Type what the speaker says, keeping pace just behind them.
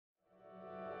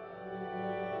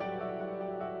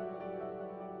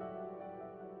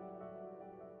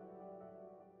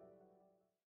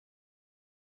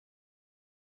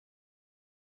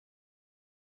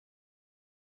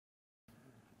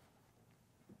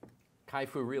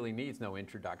Kai-Fu really needs no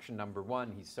introduction. Number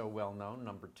one, he's so well known.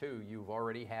 Number two, you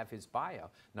already have his bio.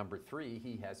 Number three,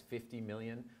 he has 50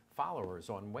 million followers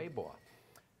on Weibo.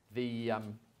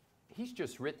 He's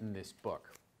just written this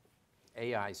book,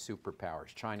 AI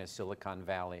Superpowers, China, Silicon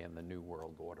Valley, and the New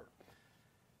World Order.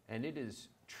 And it is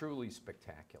truly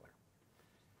spectacular.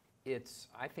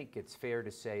 I think it's fair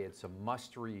to say it's a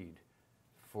must-read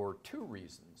for two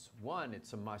reasons. One,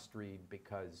 it's a must-read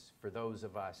because for those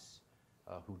of us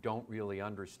who don't really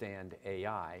understand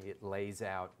AI, it lays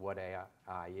out what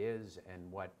AI is and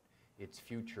what its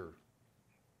future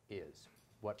is,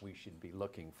 what we should be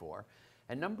looking for.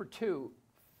 And number two,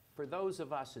 for those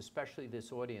of us, especially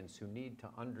this audience, who need to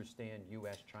understand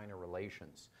U.S.-China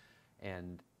relations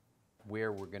and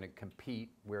where we're going to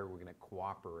compete, where we're going to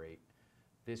cooperate,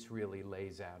 this really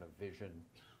lays out a vision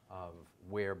of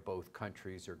where both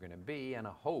countries are going to be and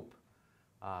a hope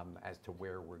as to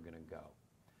where we're going to go.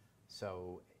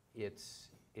 So it's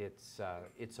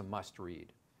a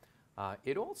must-read.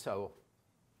 It also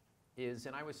is,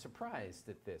 and I was surprised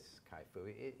at this, Kai-Fu,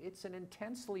 it's an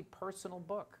intensely personal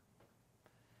book.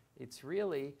 It's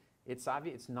really, it's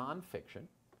obvious, it's nonfiction,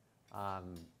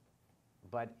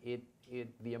 but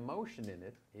the emotion in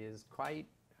it is quite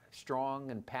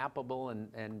strong and palpable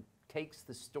and takes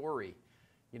the story,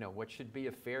 you know, what should be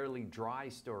a fairly dry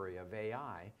story of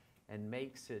AI, and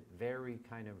makes it very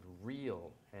kind of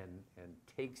real and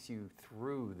takes you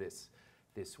through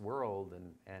this world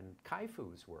and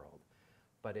Kai-Fu's world.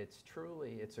 But it's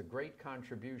a great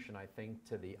contribution, I think,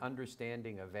 to the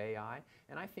understanding of AI,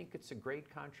 and I think it's a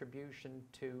great contribution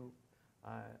to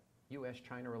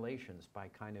U.S.-China relations by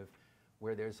kind of,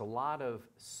 where there's a lot of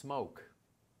smoke,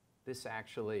 this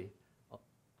actually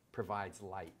provides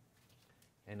light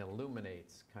and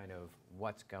illuminates kind of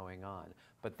what's going on.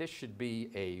 But this should be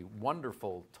a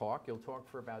wonderful talk. You'll talk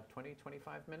for about 20,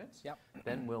 25 minutes. Yep.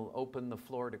 Then we'll open the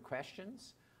floor to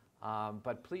questions.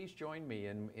 But please join me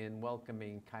in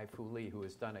welcoming Kai-Fu Lee, who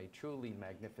has done a truly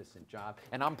magnificent job.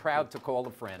 And I'm proud to call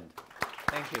a friend.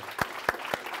 Thank you.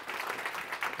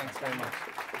 Thanks very much.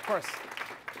 Of course.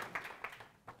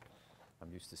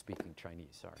 I'm used to speaking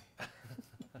Chinese, sorry.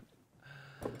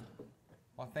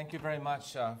 Well, thank you very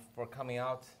much for coming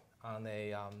out on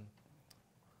a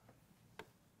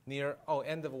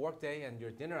end of a workday and your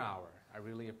dinner hour. I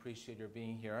really appreciate your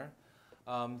being here.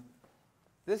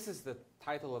 This is the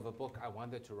title of a book I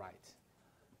wanted to write.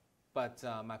 But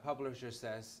my publisher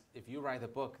says, if you write a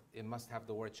book, it must have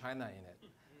the word China in it.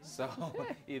 So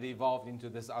it evolved into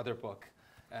this other book,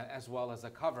 as well as a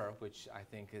cover, which I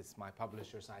think is my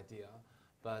publisher's idea.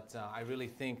 But I really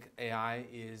think AI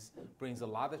brings a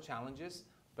lot of challenges,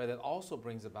 but it also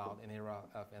brings about an era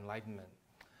of enlightenment.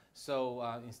 So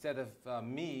instead of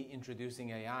me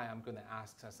introducing AI, I'm going to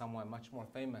ask someone much more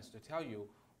famous to tell you,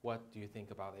 what do you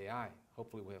think about AI?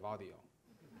 Hopefully we have audio.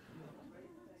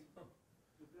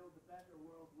 To build a better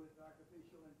world with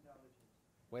artificial intelligence.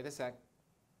 Wait a sec.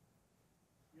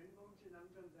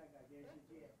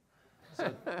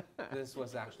 So this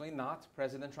was actually not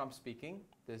President Trump speaking.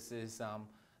 This is a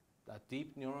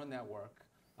deep neural network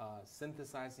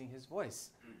synthesizing his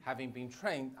voice, having been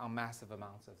trained on massive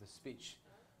amounts of the speech.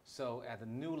 So at a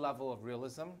new level of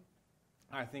realism,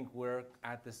 I think we're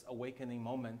at this awakening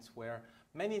moment where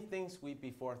many things we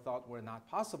before thought were not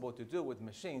possible to do with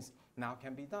machines now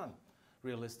can be done.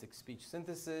 Realistic speech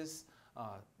synthesis,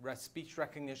 speech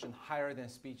recognition higher than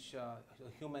speech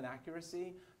human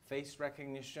accuracy, face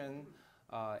recognition,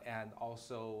 and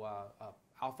also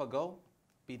AlphaGo,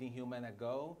 beating human at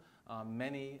Go,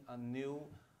 many new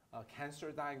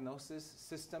cancer diagnosis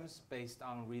systems based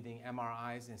on reading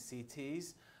MRIs and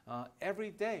CTs.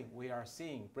 Every day we are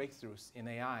seeing breakthroughs in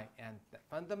AI, and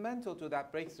fundamental to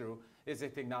that breakthrough is a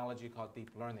technology called deep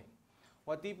learning.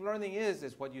 What deep learning is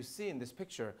what you see in this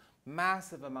picture,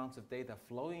 massive amounts of data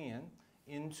flowing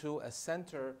into a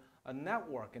center, a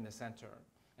network in the center.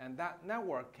 And that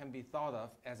network can be thought of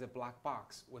as a black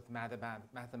box with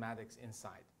mathematics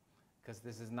inside, because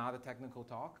this is not a technical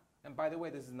talk. And by the way,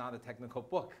 this is not a technical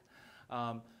book.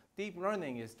 Deep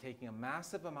learning is taking a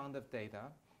massive amount of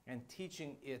data and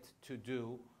teaching it to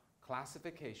do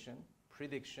classification,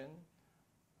 prediction,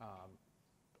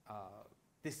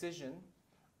 decision,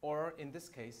 or in this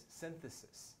case,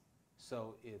 synthesis.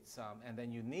 So it's, and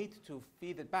then you need to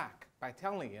feed it back by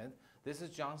telling it, this is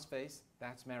John's face,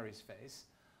 that's Mary's face.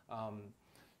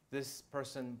 This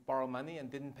person borrowed money and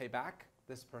didn't pay back,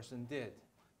 this person did.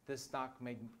 This stock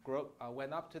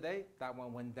went up today, that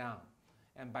one went down.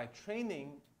 And by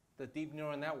training the deep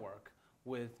neural network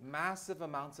with massive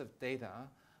amounts of data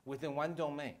within one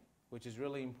domain, which is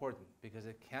really important because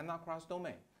it cannot cross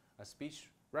domain. A speech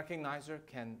recognizer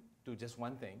can do just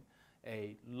one thing.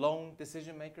 A lone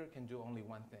decision maker can do only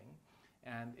one thing.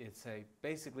 And it's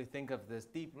basically think of this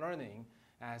deep learning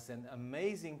as an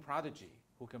amazing prodigy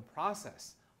who can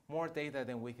process more data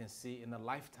than we can see in a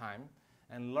lifetime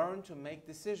and learn to make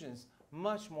decisions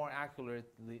much more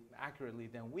accurately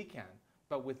than we can,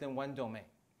 but within one domain.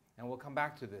 And we'll come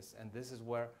back to this, and this is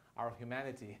where our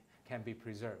humanity can be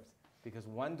preserved, because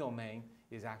one domain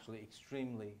is actually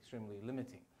extremely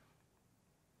limiting.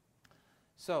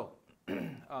 So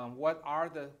what are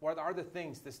the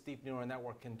things this deep neural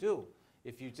network can do?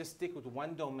 If you just stick with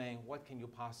one domain, what can you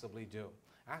possibly do?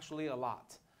 Actually, a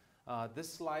lot.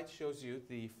 This slide shows you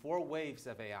the 4 waves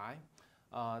of AI.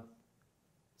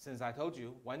 Since I told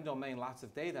you, one domain, lots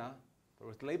of data, but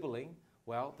with labeling,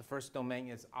 well, the first domain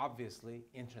is obviously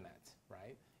internet,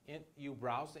 right? You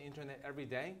browse the internet every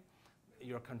day.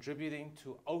 You're contributing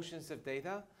to oceans of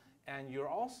data. And you're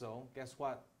also, guess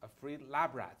what, a free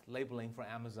lab rat labeling for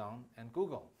Amazon and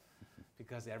Google.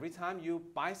 Because every time you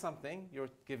buy something, you're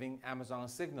giving Amazon a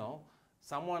signal.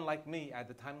 Someone like me at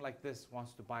a time like this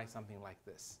wants to buy something like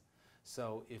this.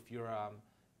 So if you're a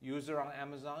user on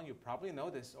Amazon, you probably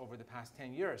noticed over the past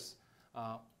 10 years,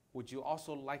 would you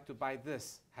also like to buy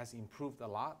this has improved a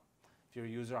lot. If you're a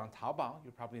user on Taobao,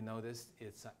 you probably noticed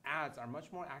its ads are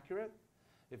much more accurate.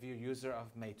 If you're a user of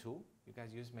Meitu, you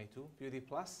guys use Meitu, Beauty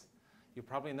Plus, you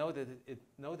probably know that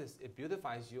notice it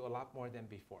beautifies you a lot more than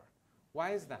before.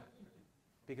 Why is that?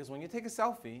 Because when you take a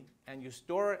selfie and you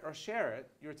store it or share it,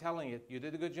 you're telling it you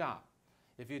did a good job.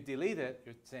 If you delete it,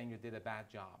 you're saying you did a bad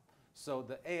job. So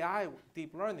the AI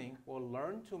deep learning will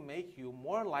learn to make you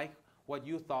more like what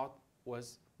you thought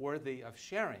was worthy of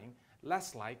sharing,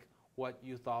 less like what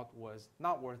you thought was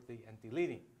not worthy and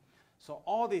deleting. So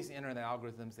all these internet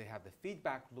algorithms, they have the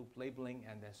feedback loop labeling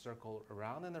and they circle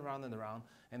around and around and around,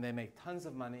 and they make tons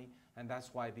of money, and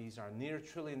that's why these are near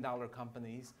trillion-dollar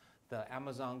companies, the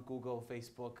Amazon, Google,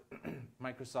 Facebook,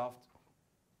 Microsoft,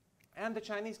 and the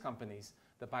Chinese companies,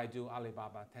 the Baidu,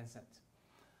 Alibaba, Tencent.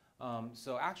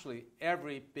 So actually,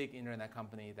 every big internet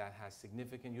company that has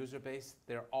significant user base,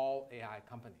 they're all AI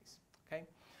companies, okay?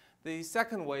 The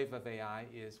second wave of AI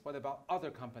is, what about other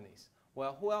companies?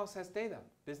 Well, who else has data?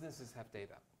 Businesses have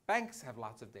data. Banks have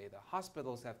lots of data.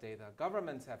 Hospitals have data.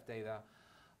 Governments have data.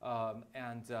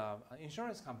 And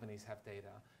insurance companies have data.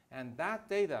 And that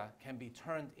data can be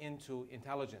turned into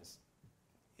intelligence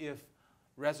if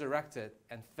resurrected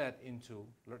and fed into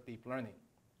deep learning.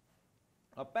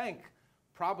 A bank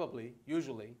probably,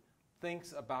 usually,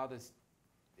 thinks about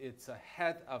its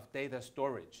head of data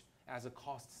storage as a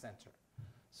cost center.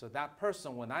 So that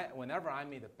person, whenever I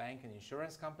meet a bank and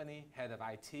insurance company, head of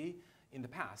IT, in the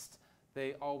past,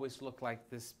 they always look like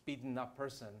this beaten up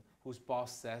person whose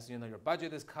boss says, you know, your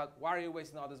budget is cut, why are you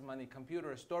wasting all this money?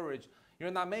 Computer storage,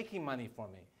 you're not making money for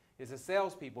me. It's the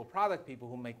salespeople, product people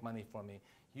who make money for me.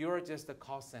 You're just a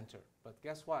cost center. But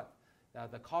guess what?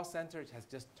 The cost center has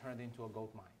just turned into a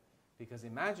gold mine. Because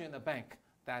imagine a bank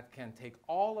that can take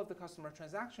all of the customer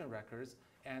transaction records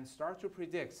and start to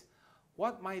predict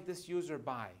what might this user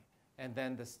buy, and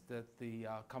then the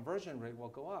conversion rate will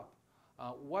go up.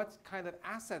 What kind of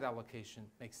asset allocation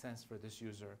makes sense for this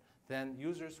user? Then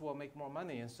users will make more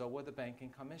money, and so will the banking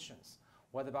commissions.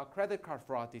 What about credit card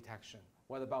fraud detection?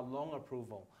 What about loan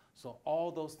approval? So all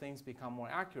those things become more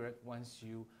accurate once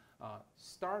you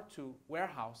start to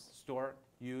warehouse, store,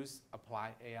 use,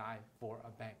 apply AI for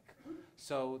a bank.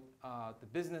 So the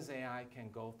business AI can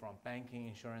go from banking,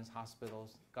 insurance,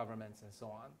 hospitals, governments, and so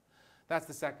on. That's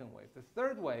the second wave. The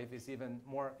third wave is even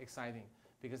more exciting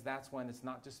because that's when it's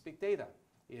not just big data.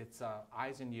 It's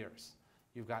eyes and ears.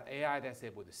 You've got AI that's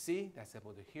able to see, that's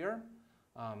able to hear.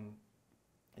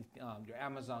 Your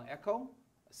Amazon Echo,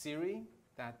 Siri,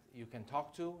 that you can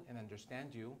talk to and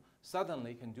understand you,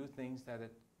 suddenly can do things that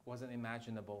it wasn't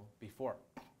imaginable before.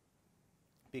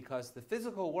 Because the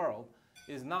physical world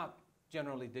is not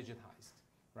generally digitized,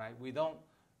 right? We don't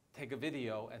take a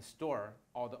video and store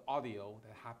all the audio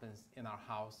that happens in our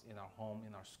house, in our home,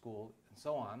 in our school, and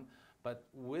so on. But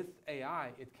with AI,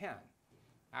 it can.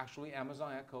 Actually,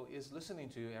 Amazon Echo is listening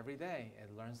to you every day. It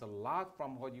learns a lot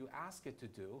from what you ask it to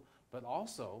do, but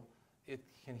also it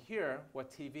can hear what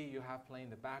TV you have playing in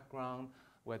the background,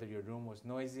 whether your room was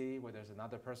noisy, whether there's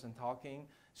another person talking.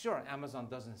 Sure, Amazon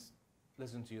doesn't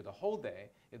listen to you the whole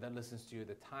day. It then listens to you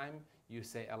the time you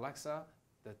say, Alexa,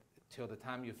 till the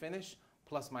time you finish,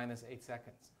 plus minus 8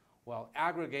 seconds. Well,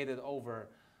 aggregated over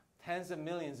tens of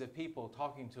millions of people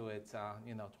talking to it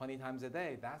 20 times a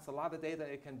day, that's a lot of data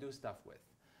it can do stuff with.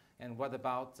 And what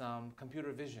about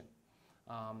computer vision?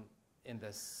 In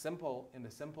the simple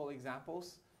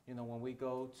examples, when we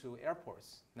go to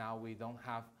airports, now we don't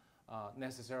have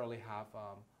necessarily have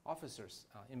officers,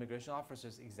 immigration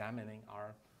officers examining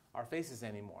our faces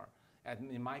anymore.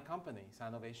 In my company,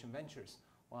 Sinovation Ventures,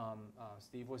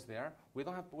 Steve was there. We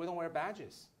don't wear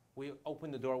badges. We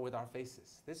open the door with our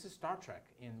faces. This is Star Trek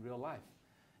in real life.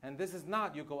 And this is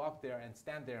not you go up there and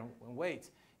stand there and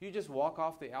wait. You just walk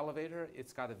off the elevator.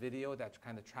 It's got a video that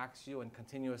kind of tracks you and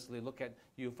continuously look at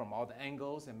you from all the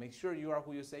angles and make sure you are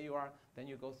who you say you are, then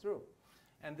you go through.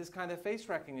 And this kind of face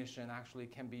recognition actually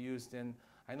can be used in,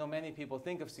 I know many people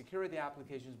think of security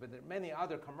applications, but there are many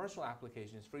other commercial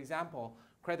applications. For example,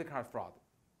 credit card fraud.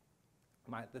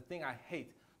 The thing I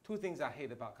hate, two things I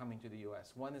hate about coming to the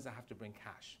US. One is I have to bring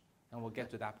cash, and we'll get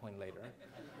to that point later.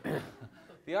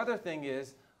 The other thing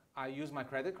is I use my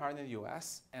credit card in the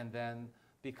US, and then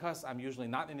because I'm usually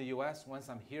not in the US, once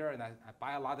I'm here and I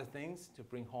buy a lot of things to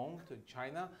bring home to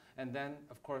China, and then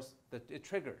of course it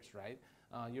triggers, right?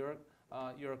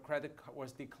 Your credit card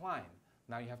was declined.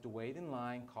 Now you have to wait in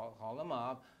line, call them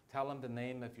up, tell them the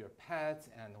name of your pet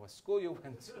and what school you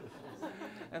went to,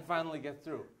 and finally get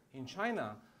through. In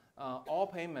China, all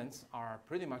payments are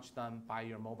pretty much done by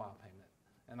your mobile payment,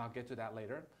 and I'll get to that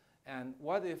later. And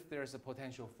what if there's a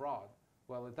potential fraud?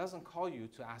 Well, it doesn't call you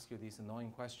to ask you these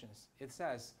annoying questions. It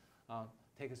says,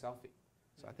 take a selfie.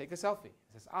 So I take a selfie. It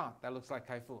says, that looks like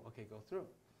Kai-Fu. Okay, go through.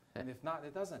 And if not,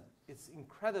 it doesn't. It's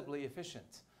incredibly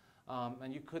efficient.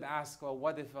 And you could ask, well,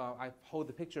 what if I hold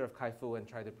the picture of Kai-Fu and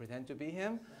try to pretend to be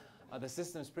him? The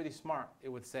system is pretty smart. It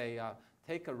would say,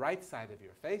 take a right side of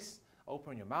your face,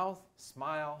 open your mouth,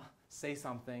 smile, say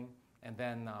something, and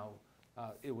then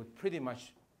it would pretty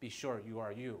much be sure you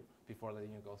are you before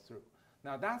letting you go through.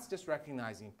 Now that's just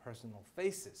recognizing personal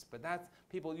faces, but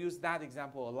people use that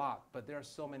example a lot, but there are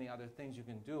so many other things you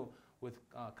can do with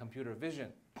computer vision.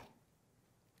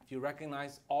 If you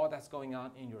recognize all that's going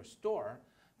on in your store,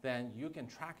 then you can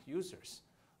track users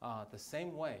the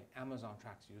same way Amazon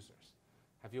tracks users.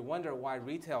 Have you wondered why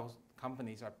retail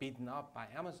companies are beaten up by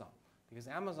Amazon? Because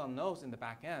Amazon knows in the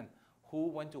back end who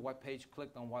went to what page,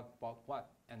 clicked on what, bought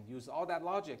what, and use all that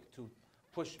logic to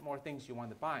push more things you want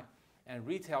to buy. And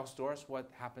retail stores, what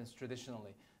happens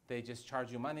traditionally? They just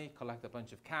charge you money, collect a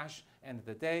bunch of cash, end of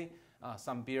the day,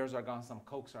 some beers are gone, some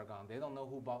Cokes are gone. They don't know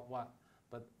who bought what.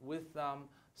 But with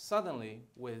suddenly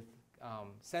with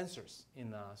sensors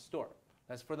in a store,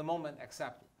 let's for the moment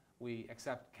we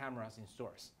accept cameras in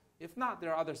stores. If not,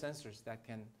 there are other sensors that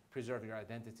can preserve your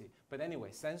identity. But anyway,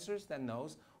 sensors that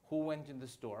knows who went in the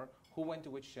store, who went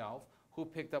to which shelf, who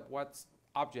picked up what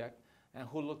object, and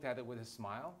who looked at it with a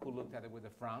smile, who looked at it with a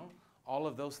frown. All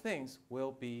of those things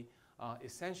will be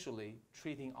essentially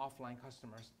treating offline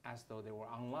customers as though they were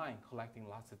online, collecting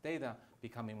lots of data,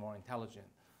 becoming more intelligent.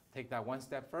 Take that one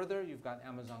step further, you've got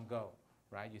Amazon Go,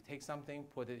 right? You take something,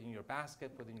 put it in your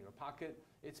basket, put it in your pocket,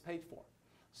 it's paid for.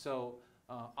 So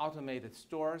automated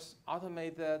stores,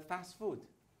 automated fast food.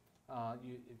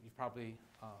 You've probably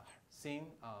seen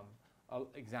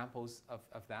examples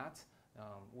of that.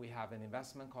 We have an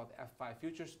investment called F5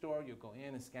 Future Store. You go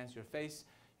in, it scans your face,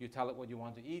 you tell it what you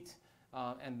want to eat,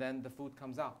 and then the food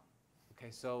comes out. Okay,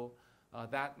 so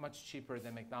that much cheaper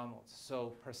than McDonald's.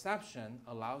 So perception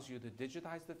allows you to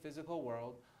digitize the physical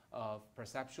world of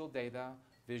perceptual data,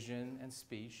 vision, and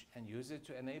speech, and use it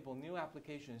to enable new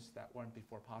applications that weren't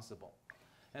before possible.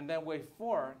 And then wave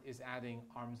 4 is adding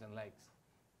arms and legs.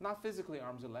 Not physically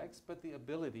arms and legs, but the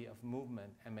ability of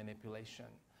movement and manipulation.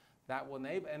 That will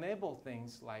enable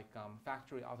things like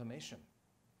factory automation,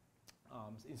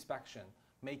 inspection,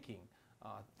 making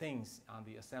things on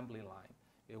the assembly line.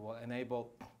 It will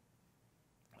enable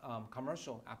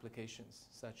commercial applications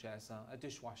such as a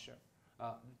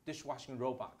dishwashing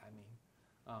robot, I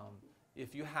mean.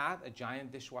 If you had a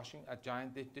giant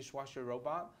dishwasher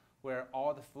robot where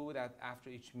all the food after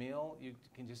each meal, you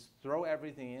can just throw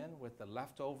everything in with the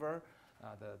leftover,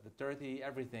 the dirty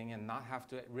everything, and not have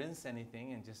to rinse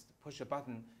anything and just push a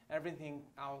button. Everything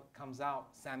comes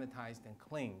out sanitized and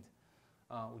cleaned.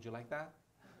 Would you like that?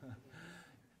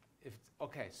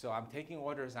 Okay, so I'm taking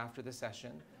orders after the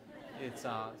session. It's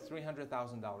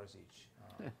 $300,000 each.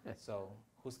 So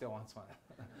who still wants one?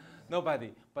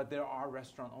 Nobody, but there are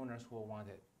restaurant owners who will want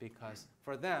it because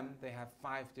for them, they have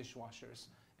 5 dishwashers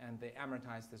and they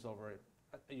amortize this over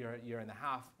a year and a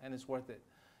half, and it's worth it.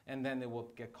 And then it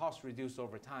will get cost reduced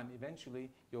over time.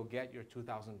 Eventually, you'll get your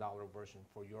 $2,000 version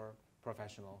for your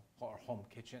professional or home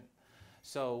kitchen.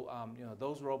 So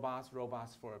those robots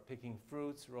for picking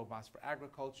fruits, robots for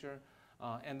agriculture,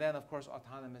 and then of course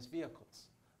autonomous vehicles.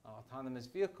 Autonomous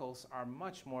vehicles are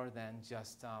much more than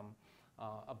just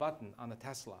a button on a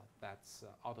Tesla that's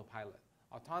autopilot.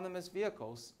 Autonomous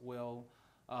vehicles will,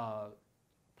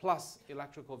 plus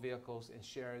electrical vehicles and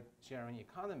sharing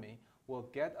economy, will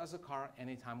get us a car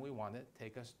anytime we want it,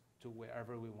 take us to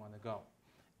wherever we want to go.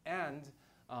 And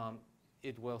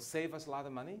it will save us a lot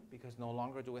of money because no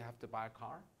longer do we have to buy a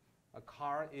car. A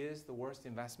car is the worst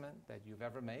investment that you've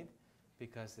ever made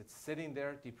because it's sitting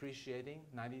there depreciating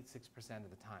 96% of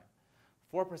the time.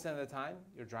 4% of the time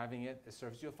you're driving it, it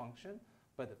serves you a function,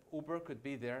 but if Uber could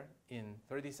be there in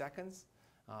 30 seconds,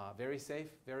 very safe,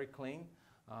 very clean,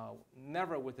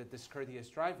 never with a discourteous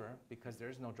driver because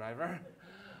there's no driver,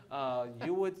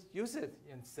 you would use it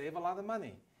and save a lot of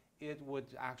money. It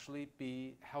would actually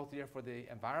be healthier for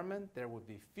the environment. There would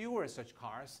be fewer such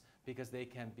cars because they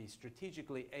can be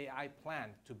strategically AI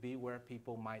planned to be where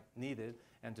people might need it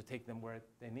and to take them where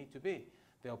they need to be.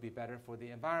 They'll be better for the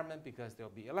environment because they'll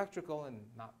be electrical and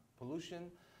not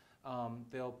pollution.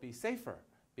 They'll be safer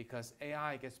because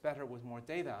AI gets better with more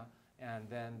data, and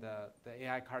then the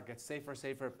AI car gets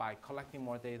safer by collecting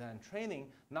more data and training,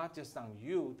 not just on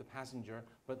you, the passenger,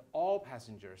 but all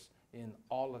passengers in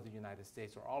all of the United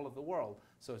States or all of the world.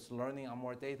 So it's learning on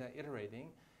more data, iterating,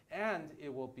 and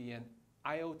it will be an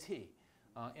IoT,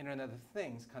 Internet of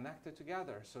Things, connected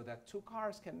together so that two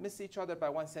cars can miss each other by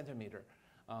 1 centimeter.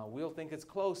 We'll think it's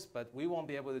close, but we won't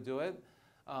be able to do it.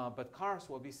 But cars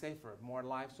will be safer, more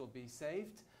lives will be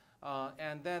saved,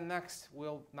 and then next,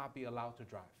 we'll not be allowed to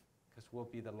drive because we'll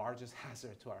be the largest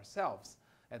hazard to ourselves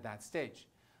at that stage.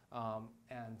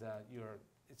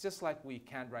 It's just like we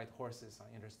can't ride horses on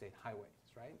interstate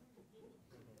highways, right?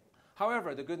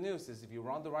 However, the good news is if you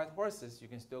want to ride horses, you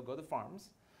can still go to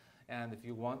farms. And if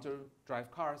you want to drive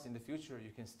cars in the future,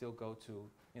 you can still go to,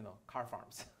 car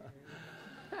farms.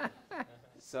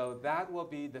 So that will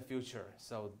be the future.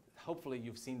 So hopefully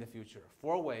you've seen the future.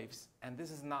 4 waves, and this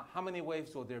is not, how many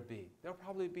waves will there be? There'll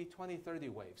probably be 20, 30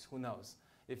 waves, who knows?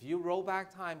 If you roll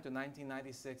back time to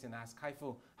 1996 and ask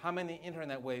Kai-Fu, how many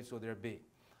internet waves will there be?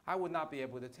 I would not be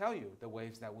able to tell you the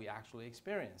waves that we actually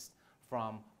experienced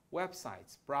from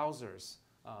websites, browsers,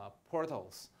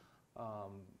 portals,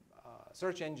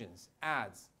 search engines,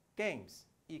 ads, games,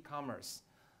 e-commerce,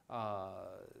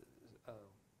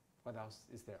 what else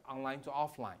is there? Online to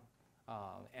offline,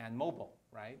 and mobile,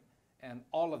 right? And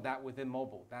all of that within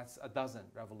mobile. That's a dozen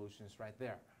revolutions right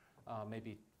there.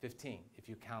 Maybe 15 if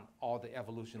you count all the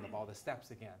evolution of all the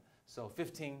steps again. So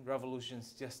 15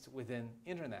 revolutions just within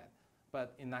internet.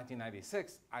 But in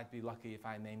 1996, I'd be lucky if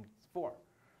I named 4.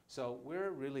 So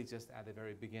we're really just at the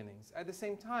very beginnings. At the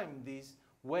same time, these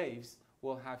waves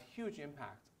will have huge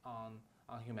impact on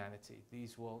humanity.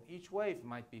 Each wave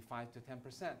might be 5 to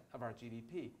 10% of our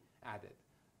GDP added.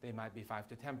 They might be 5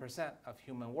 to 10% of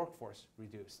human workforce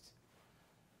reduced.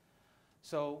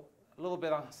 So a little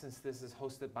bit since this is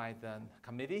hosted by the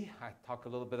committee, I talk a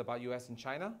little bit about US and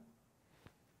China.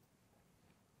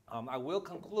 I will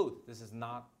conclude this is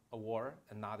not a war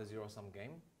and not a zero-sum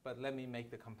game, but let me make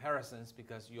the comparisons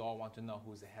because you all want to know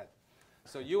who's ahead.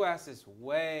 So US is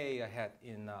way ahead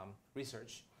in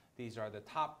research. These are the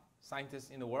top scientists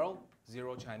in the world,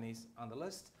 0 Chinese on the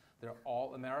list. They're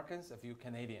all Americans, a few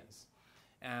Canadians.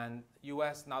 And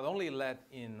US not only led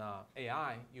in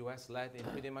AI, US led in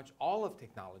pretty much all of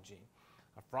technology.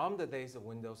 From the days of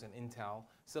Windows and Intel,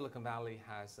 Silicon Valley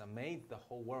has made the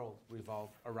whole world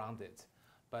revolve around it.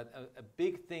 But a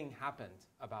big thing happened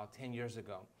about 10 years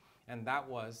ago, and that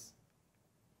was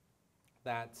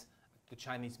the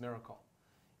Chinese miracle.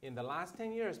 In the last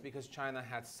 10 years, because China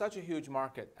had such a huge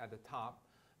market at the top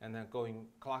and then going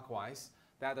clockwise,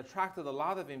 that attracted a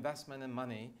lot of investment and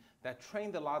money, that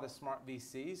trained a lot of smart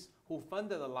VCs, who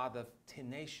funded a lot of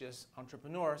tenacious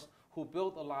entrepreneurs, who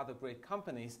built a lot of great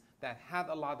companies that had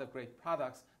a lot of great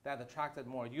products that attracted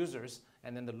more users,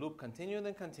 and then the loop continued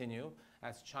and continued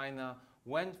as China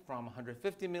went from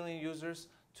 150 million users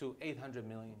to 800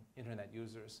 million internet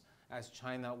users, as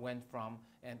China went from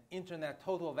an internet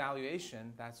total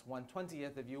valuation that's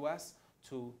 1/20th of US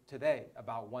to today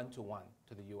about 1-to-1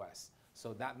 to the US.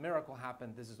 So that miracle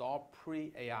happened. This is all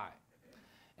pre-AI.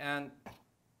 And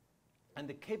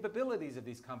the capabilities of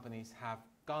these companies have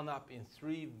gone up in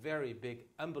 3 very big,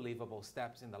 unbelievable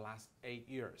steps in the last 8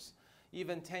 years.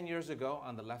 Even 10 years ago,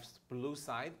 on the left blue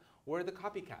side, were the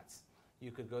copycats.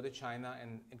 You could go to China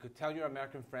and could tell your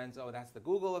American friends, oh, that's the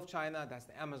Google of China, that's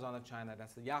the Amazon of China,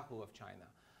 that's the Yahoo of China.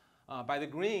 By the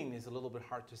green is a little bit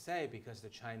hard to say because the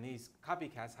Chinese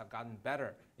copycats have gotten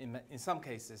better in some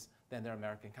cases than their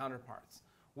American counterparts.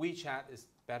 WeChat is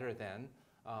better than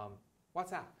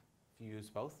WhatsApp, if you use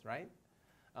both, right?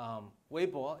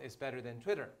 Weibo is better than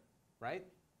Twitter, right?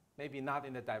 Maybe not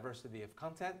in the diversity of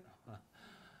content,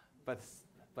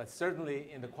 but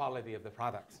certainly in the quality of the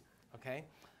product, okay?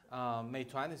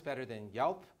 Meituan is better than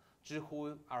Yelp.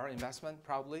 Zhihu, our investment,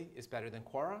 proudly, is better than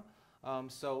Quora.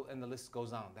 And the list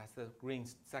goes on. That's the green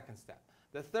second step.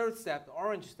 The third step, the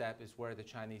orange step, is where the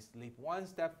Chinese leap one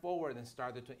step forward and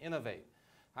started to innovate.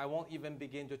 I won't even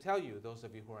begin to tell you, those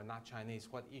of you who are not Chinese,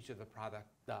 what each of the product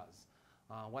does.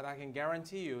 What I can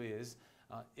guarantee you is,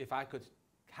 if I could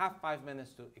have 5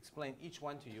 minutes to explain each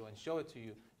one to you and show it to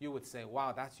you, you would say,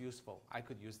 wow, that's useful. I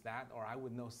could use that, or I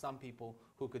would know some people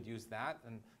who could use that,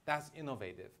 and that's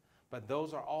innovative. But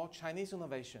those are all Chinese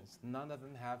innovations. None of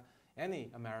them have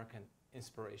any American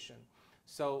inspiration.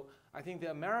 So I think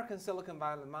the American Silicon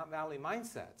Valley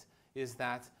mindset is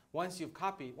that once a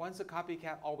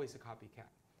copycat, always a copycat.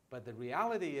 But the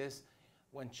reality is,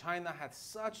 when China had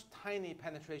such tiny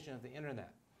penetration of the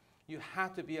internet, you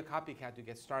had to be a copycat to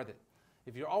get started.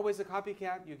 If you're always a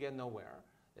copycat, you get nowhere.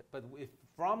 But if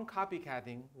from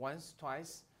copycatting once,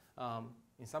 twice,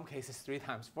 in some cases 3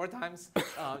 times, 4 times,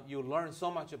 you learn so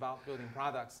much about building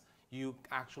products, you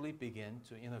actually begin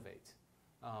to innovate.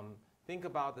 Think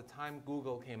about the time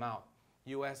Google came out.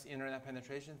 US internet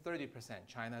penetration, 30%,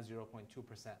 China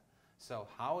 0.2%. So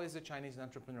how is a Chinese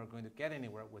entrepreneur going to get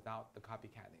anywhere without the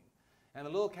copycatting? And a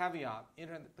little caveat,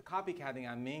 the copycatting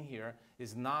I mean here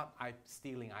is not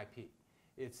stealing IP.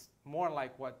 It's more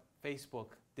like what Facebook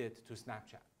did to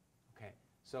Snapchat. Okay?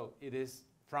 So it is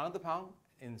frowned upon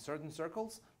in certain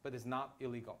circles, but it's not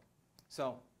illegal.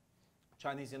 So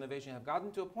Chinese innovation have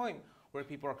gotten to a point where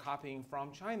people are copying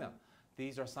from China.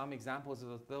 These are some examples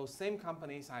of those same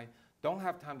companies I don't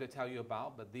have time to tell you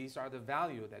about, but these are the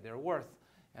value that they're worth.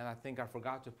 And I think I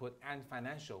forgot to put Ant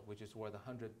Financial, which is worth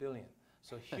 $100 billion.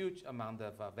 So huge amount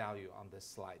of value on this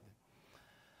slide.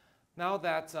 Now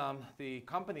that the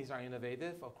companies are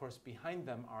innovative, of course, behind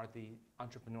them are the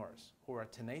entrepreneurs who are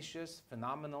tenacious,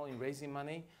 phenomenal in raising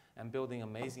money and building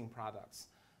amazing products.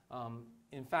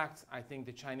 In fact, I think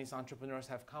the Chinese entrepreneurs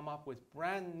have come up with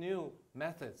brand new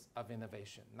methods of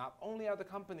innovation. Not only are the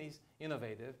companies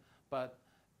innovative, but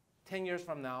 10 years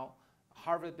from now,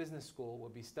 Harvard Business School will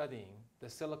be studying the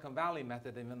Silicon Valley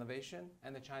method of innovation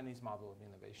and the Chinese model of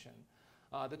innovation.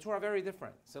 The two are very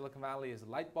different. Silicon Valley is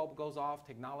light bulb goes off,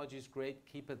 technology is great,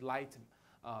 keep it light,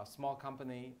 small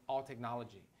company, all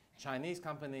technology. Chinese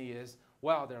company is,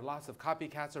 well, there are lots of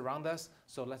copycats around us,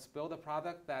 so let's build a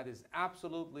product that is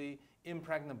absolutely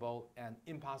impregnable and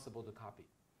impossible to copy.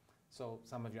 So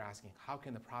some of you are asking, how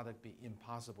can the product be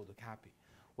impossible to copy?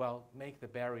 Well, make the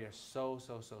barrier so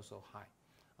high.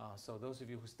 So those of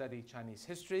you who study Chinese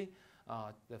history,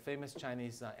 the famous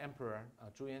Chinese emperor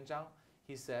Zhu Yanzhang,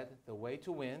 he said the way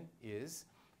to win is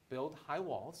build high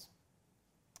walls,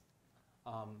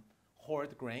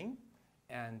 hoard grain,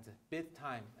 and bid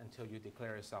time until you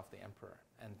declare yourself the emperor.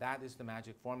 And that is the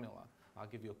magic formula. I'll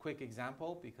give you a quick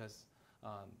example because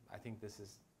I think this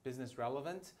is business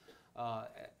relevant.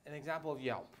 An example of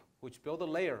Yelp, which built a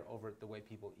layer over the way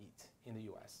people eat in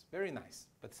the US. Very nice,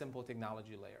 but simple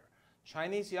technology layer.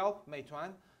 Chinese Yelp,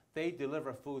 Meituan, they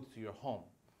deliver food to your home.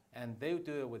 And they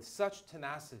do it with such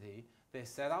tenacity, they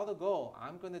set out a goal.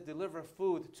 I'm going to deliver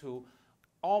food to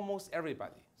almost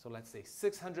everybody. So let's say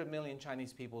 600 million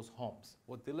Chinese people's homes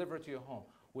will deliver to your home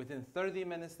within 30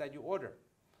 minutes that you order,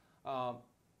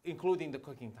 including the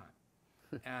cooking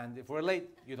time. And if we're late,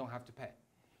 you don't have to pay.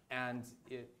 And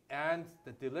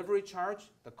the delivery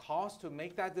charge, the cost to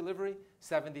make that delivery,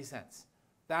 70 cents.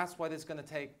 That's what it's going to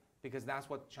take because that's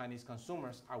what Chinese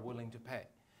consumers are willing to pay.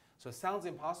 So it sounds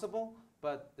impossible,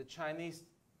 but the Chinese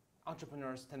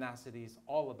entrepreneurs' tenacity is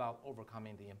all about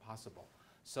overcoming the impossible.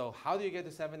 So how do you get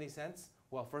to 70 cents?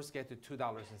 Well, first get to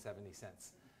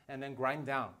 $2.70 and then grind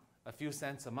down a few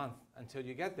cents a month until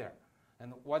you get there.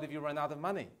 And what if you run out of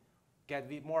money? Get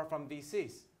more from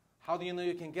VCs. How do you know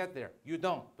you can get there? You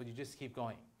don't, but you just keep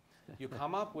going. You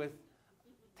come up with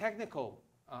technical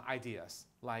ideas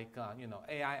like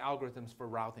AI algorithms for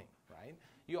routing, right?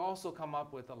 You also come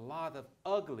up with a lot of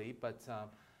ugly but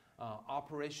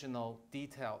operational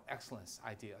detail excellence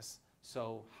ideas.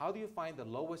 So how do you find the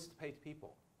lowest paid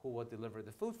people who will deliver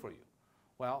the food for you?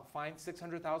 Well, find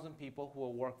 600,000 people who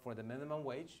will work for the minimum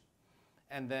wage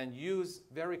and then use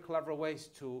very clever ways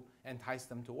to entice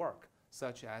them to work,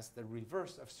 such as the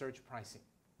reverse of surge pricing,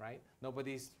 right?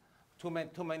 Nobody's too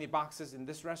many boxes in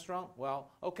this restaurant.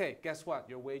 Well, okay, guess what?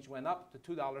 Your wage went up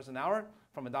to $2 an hour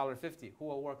from $1.50. Who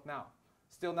will work now?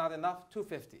 Still not enough,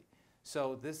 $2.50.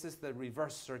 So this is the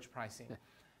reverse surge pricing.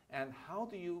 And how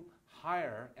do you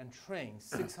hire and train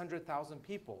 600,000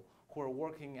 people who are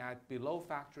working at below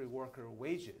factory worker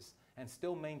wages and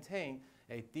still maintain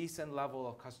a decent level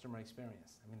of customer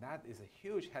experience? I mean, that is a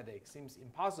huge headache. Seems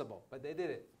impossible, but they did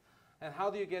it. And how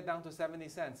do you get down to 70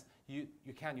 cents? You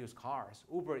can't use cars.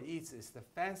 Uber Eats is the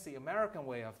fancy American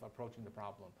way of approaching the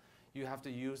problem. You have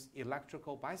to use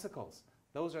electrical bicycles.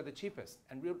 Those are the cheapest,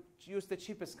 and we'll use the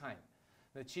cheapest kind.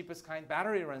 The cheapest kind,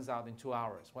 battery runs out in 2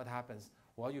 hours. What happens?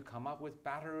 Well, you come up with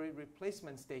battery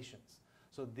replacement stations.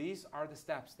 So these are the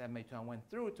steps that Meituan went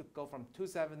through to go from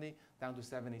 270 down to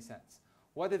 70 cents.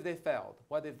 What if they failed?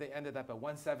 What if they ended up at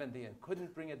 170 and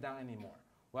couldn't bring it down anymore?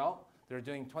 Well, they're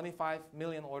doing 25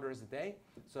 million orders a day.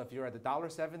 So if you're at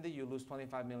 $1.70, you lose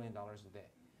 $25 million a day.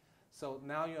 So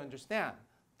now you understand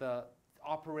the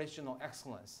operational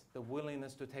excellence, the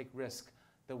willingness to take risk,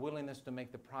 the willingness to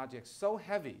make the project so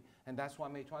heavy, and that's why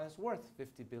Meituan is worth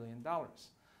 $50 billion.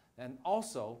 And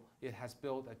also, it has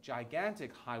built a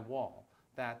gigantic high wall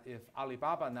that if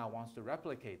Alibaba now wants to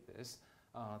replicate this,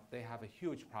 they have a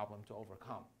huge problem to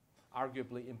overcome.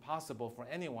 Arguably impossible for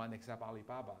anyone except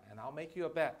Alibaba. And I'll make you a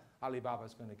bet Alibaba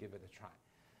is going to give it a try.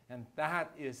 And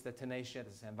that is the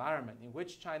tenacious environment in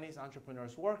which Chinese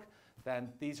entrepreneurs work. Then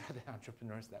these are the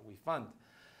entrepreneurs that we fund.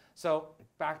 So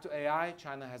back to AI,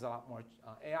 China has a lot more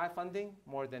AI funding,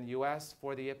 more than US,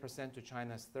 48% to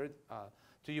China's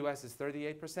to US is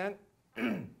 38%.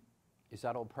 Is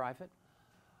that all private?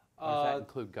 Or does that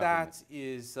include government? That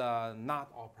is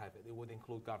not all private. It would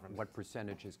include government. What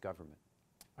percentage is government?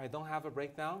 I don't have a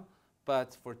breakdown,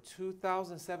 but for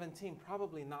 2017,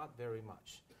 probably not very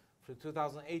much. For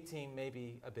 2018,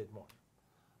 maybe a bit more.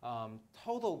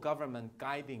 Total government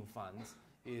guiding funds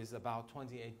is about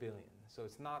 28 billion, so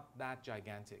it's not that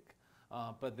gigantic.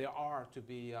 But there are, to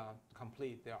be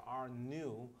complete, there are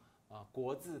new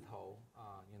国字头,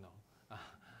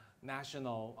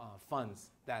 national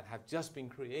funds that have just been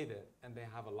created, and they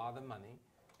have a lot of money,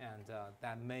 and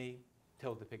that may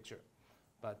tilt the picture.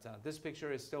 But this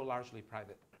picture is still largely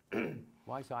private.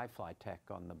 Why is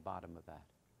iFlyTech on the bottom of that?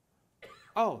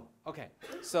 Oh, okay.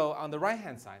 So on the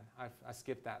right-hand side, I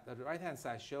skipped that. The right-hand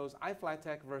side shows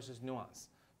iFlyTech versus Nuance.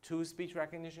 Two speech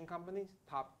recognition companies,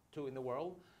 top two in the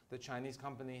world. The Chinese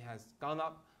company has gone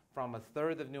up from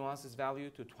 1/3 of Nuance's value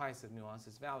to twice of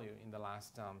Nuance's value in the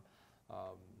last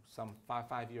some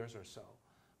five years or so.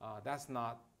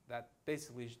 That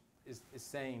basically is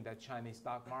saying that Chinese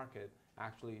stock market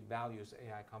actually values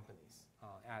AI companies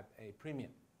at a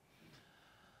premium.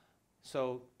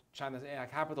 So China's AI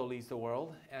capital leads the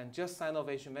world, and just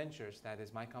Sinovation Ventures, that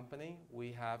is my company,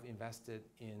 we have invested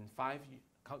in 5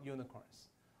 unicorns,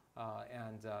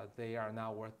 and they are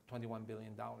now worth $21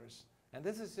 billion. And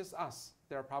this is just us.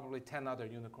 There are probably 10 other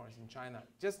unicorns in China,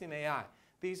 just in AI.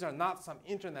 These are not some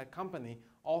internet company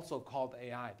also called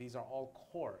AI. These are all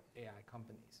core AI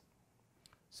companies.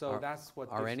 So that's what.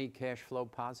 Are any cash flow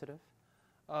positive?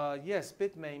 Yes,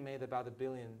 Bitmain made about $1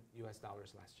 billion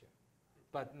last year,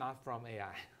 but not from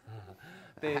AI.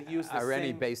 They use the Are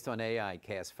any based on AI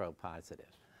cash flow positive?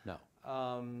 No.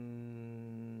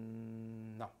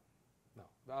 No.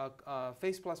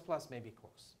 Face++ may be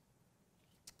close.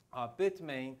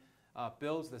 Bitmain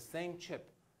builds the same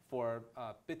chip for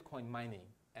Bitcoin mining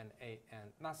and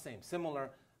not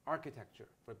similar architecture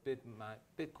for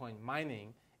Bitcoin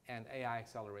mining and AI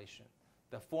acceleration.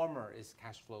 The former is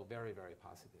cash flow very, very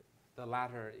positive. The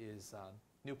latter is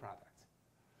new product.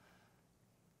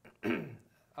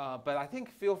 But I think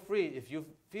feel free, if you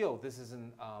feel this is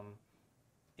an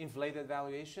inflated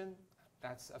valuation,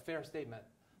 that's a fair statement.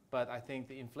 But I think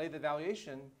the inflated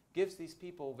valuation gives these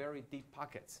people very deep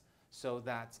pockets so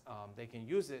that they can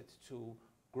use it to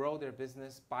grow their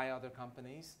business, buy other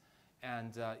companies,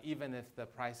 and even if the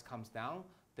price comes down,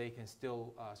 they can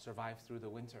still survive through the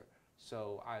winter.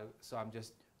 So I'm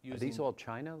just using. Are these all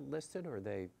China listed, or are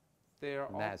they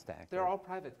NASDAQ? They're all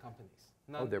private companies.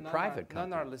 They're private companies.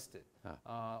 None are listed.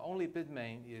 Only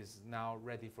Bitmain is now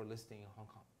ready for listing in Hong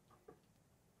Kong.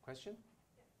 Question?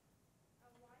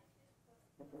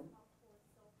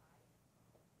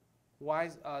 Why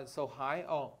is so high?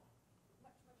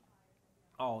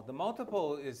 Oh, the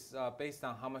multiple is based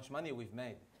on how much money we've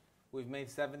made. We've made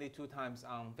 72 times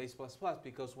on Face++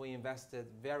 because we invested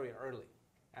very early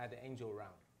at the angel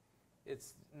round.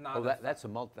 It's not. Oh,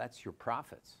 that's your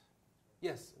profits.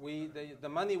 Yes, the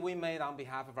money we made on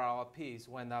behalf of our LPs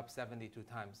went up 72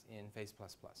 times in Face++,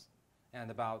 and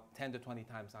about 10 to 20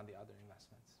 times on the other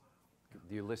investments.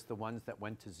 Do you list the ones that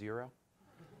went to zero?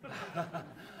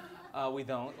 We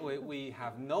don't. We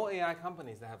have no AI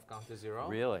companies that have gone to zero.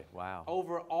 Really? Wow.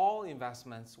 Over all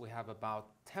investments, we have about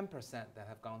 10% that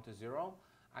have gone to zero.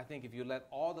 I think if you let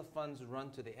all the funds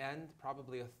run to the end,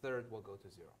 probably 1/3 will go to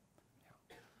zero.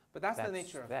 Yeah. But that's the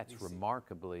nature of VC. That's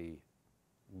remarkably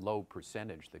low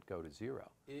percentage that go to zero.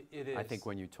 It is. I think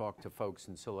when you talk to folks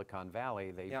in Silicon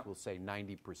Valley, they will say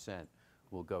 90%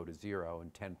 will go to zero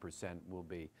and 10% will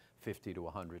be 50 to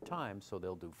 100 times, so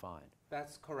they'll do fine.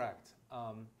 That's correct.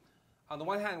 On the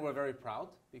one hand, we're very proud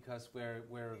because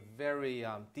we're very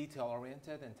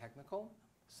detail-oriented and technical,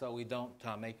 so we don't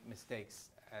make mistakes,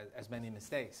 as many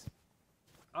mistakes.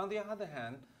 On the other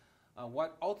hand,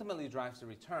 what ultimately drives the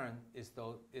return is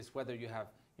whether you have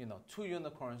 2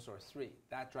 unicorns or 3.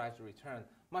 That drives the return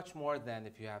much more than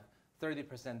if you have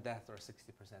 30% death or 60%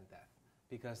 death,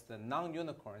 because the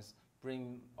non-unicorns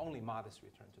bring only modest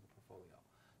return to the portfolio.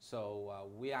 So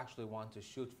we actually want to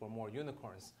shoot for more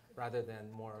unicorns rather than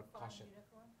more caution.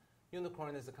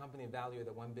 Unicorn is a company valued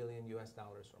at $1 billion US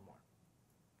or more.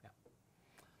 Yeah.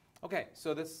 Okay,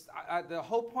 so the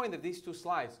whole point of these 2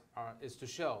 slides is to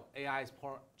show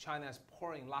China is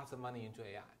pouring lots of money into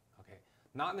AI. Okay,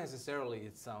 not necessarily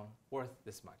it's worth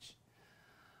this much.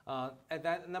 And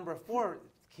that number 4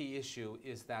 key issue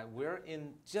is that we're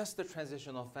in just the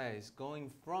transitional phase,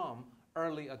 going from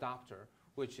early adopter,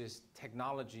 which is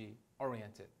technology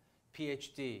oriented,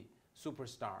 PhD,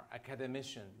 superstar,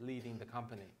 academician leading the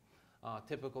company.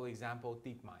 Typical example,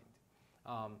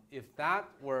 DeepMind. If that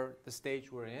were the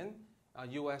stage we're in,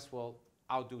 US will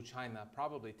outdo China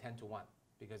probably 10 to 1,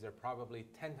 because there are probably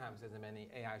 10 times as many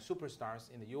AI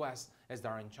superstars in the US as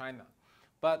there are in China.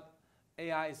 But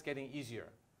AI is getting easier.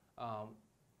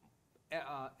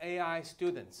 AI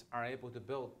students are able to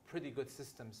build pretty good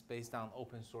systems based on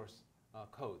open source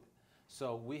code.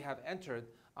 So we have entered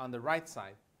on the right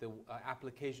side, the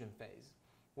application phase,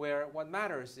 where what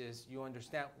matters is you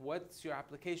understand what's your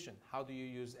application, how do you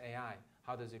use AI,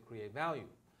 how does it create value.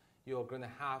 You're going to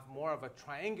have more of a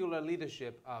triangular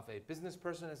leadership of a business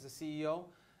person as the CEO,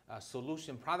 a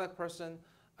solution product person,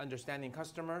 understanding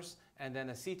customers, and then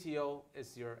a CTO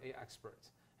is your expert.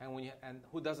 And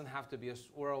who doesn't have to be a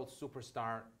world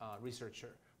superstar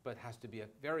researcher, but has to be a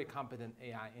very competent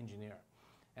AI engineer.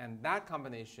 And that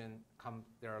combination,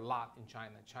 there are a lot in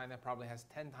China. China probably has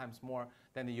 10 times more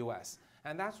than the US.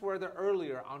 And that's where the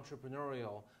earlier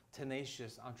entrepreneurial,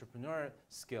 tenacious entrepreneur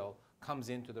skill comes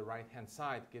into the right-hand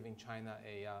side, giving China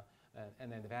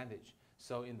an advantage.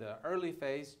 So in the early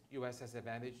phase, US has an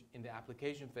advantage. In the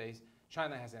application phase,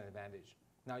 China has an advantage.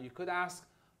 Now you could ask,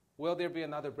 will there be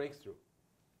another breakthrough?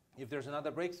 If there's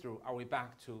another breakthrough, are we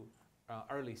back to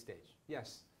early stage?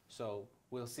 Yes. So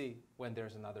we'll see when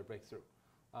there's another breakthrough.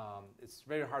 It's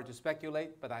very hard to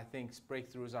speculate, but I think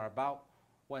breakthroughs are about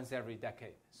once every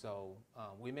decade. So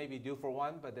we may be due for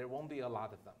one, but there won't be a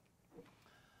lot of them.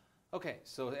 Okay,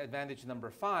 so advantage number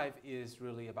 5 is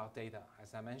really about data.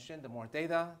 As I mentioned, the more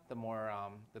data,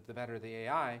 the better the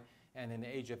AI. And in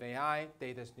the age of AI,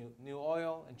 data is new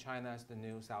oil, and China is the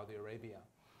new Saudi Arabia.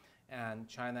 And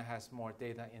China has more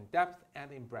data in depth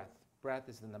and in breadth. Breadth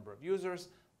is the number of users.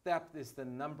 Depth is the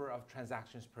number of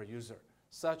transactions per user,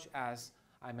 such as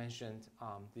I mentioned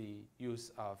the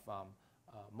use of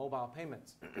mobile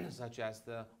payments, such as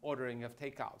the ordering of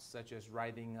takeouts, such as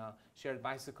riding shared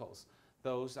bicycles.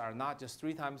 Those are not just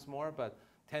 3 times more, but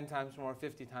 10 times more,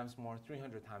 50 times more,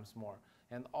 300 times more.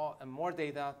 And more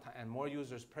data and more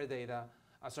users per data,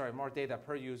 more data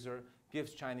per user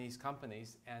gives Chinese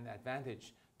companies an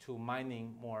advantage to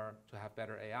mining more to have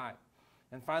better AI.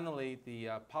 And finally, the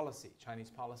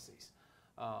Chinese policies.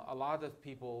 A lot of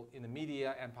people in the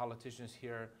media and politicians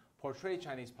here portray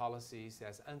Chinese policies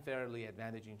as unfairly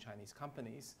advantaging Chinese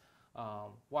companies.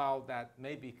 While that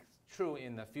may be true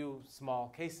in a few small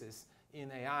cases, in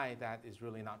AI, that is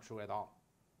really not true at all.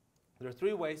 There are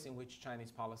 3 ways in which Chinese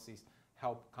policies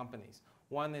help companies.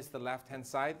 One is the left-hand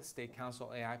side, the State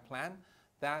Council AI plan.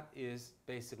 That is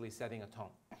basically setting a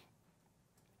tone.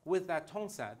 With that tone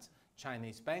set,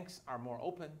 Chinese banks are more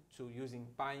open to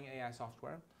buying AI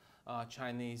software.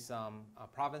 Chinese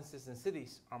provinces and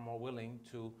cities are more willing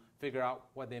to figure out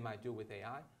what they might do with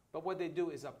AI. But what they do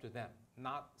is up to them,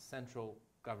 not central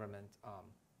government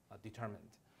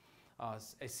determined.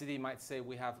 A city might say,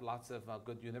 we have lots of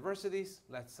good universities,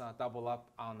 let's double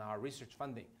up on our research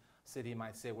funding. A city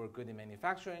might say, we're good in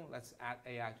manufacturing, let's add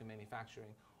AI to manufacturing.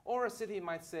 Or a city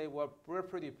might say, well, we're a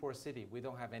pretty poor city, we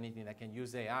don't have anything that can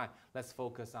use AI, let's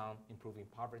focus on improving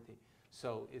poverty.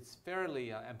 So it's fairly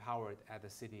empowered at the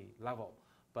city level,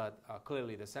 but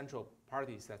clearly the central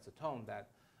party sets a tone that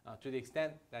to the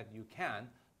extent that you can,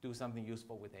 do something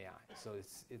useful with AI. So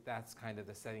that's kind of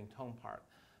the setting tone part.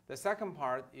 The second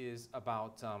part is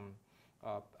about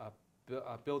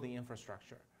building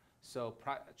infrastructure. So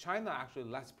China actually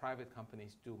lets private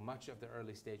companies do much of the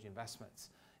early stage investments.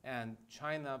 And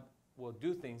China will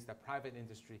do things that private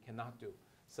industry cannot do,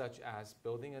 such as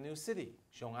building a new city,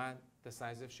 Xiong'an, the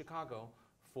size of Chicago,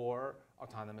 for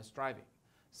autonomous driving.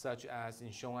 Such as in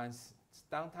Xiong'an's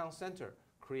downtown center,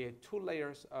 create 2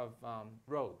 layers of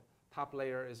road. Top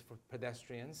layer is for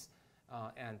pedestrians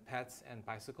and pets and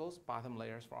bicycles, bottom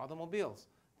layers for automobiles.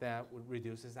 that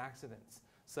reduces accidents,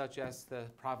 such as the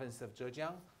province of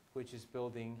Zhejiang, which is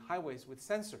building highways with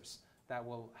sensors that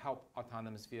will help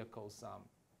autonomous vehicles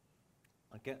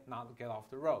not get off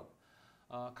the road.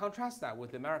 Contrast that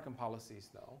with American policies,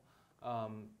 though.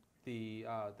 The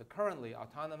currently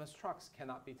autonomous trucks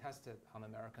cannot be tested on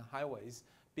American highways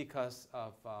because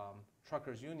of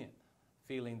truckers' union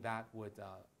feeling that would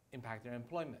impact their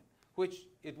employment, which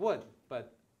it would,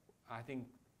 but I think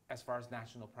as far as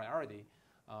national priority,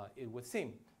 it would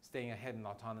seem staying ahead in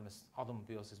autonomous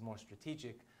automobiles is more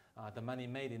strategic. The money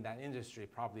made in that industry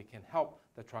probably can help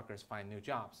the truckers find new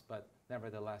jobs, but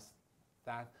nevertheless,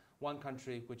 that one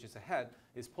country which is ahead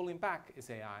is pulling back its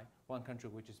AI. One country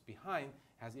which is behind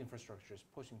has infrastructures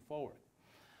pushing forward.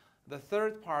 The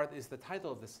third part is the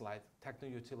title of the slide,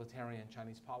 Techno-Utilitarian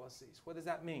Chinese Policies. What does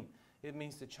that mean? It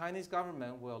means the Chinese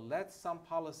government will let some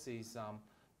policies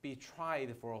be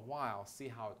tried for a while, see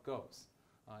how it goes.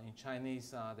 In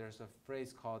Chinese, there's a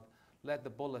phrase called, let the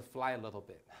bullet fly a little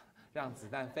bit. 让子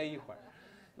弹飞一会儿.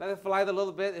 Let it fly a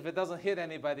little bit. If it doesn't hit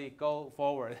anybody, go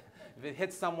forward. If it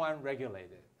hits someone,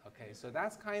 regulate it. Okay, so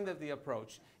that's kind of the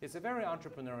approach. It's a very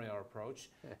entrepreneurial approach.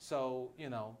 So, you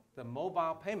know, the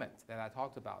mobile payment that I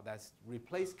talked about, that's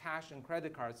replaced cash and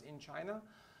credit cards in China,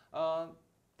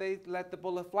 they let the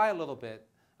bullet fly a little bit.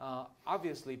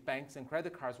 Obviously, banks and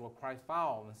credit cards will cry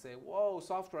foul and say, whoa,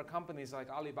 software companies like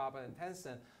Alibaba and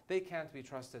Tencent, they can't be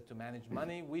trusted to manage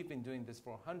money. We've been doing this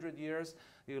for 100 years.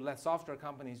 You let software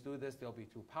companies do this, they'll be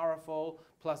too powerful,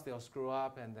 plus they'll screw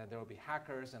up, and then there will be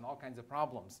hackers and all kinds of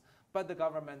problems. But the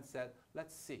government said,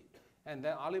 let's see. And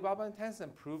then Alibaba and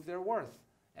Tencent proved their worth.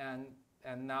 And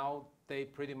now they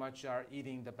pretty much are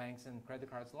eating the banks and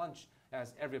credit cards lunch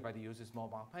as everybody uses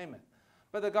mobile payment.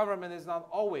 But the government is not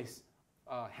always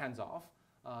hands-off.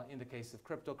 In the case of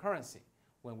cryptocurrency,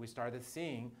 when we started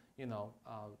seeing, you know,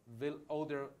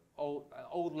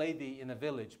 old lady in a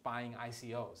village buying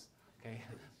ICOs, okay,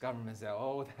 government said,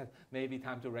 oh, that may be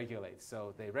time to regulate.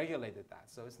 So they regulated that.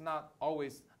 So it's not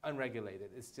always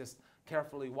unregulated. It's just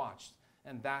carefully watched.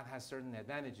 And that has certain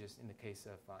advantages in the case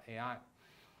of AI.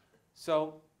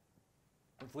 So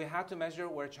if we had to measure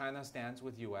where China stands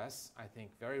with US, I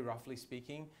think very roughly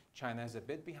speaking, China is a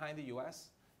bit behind the US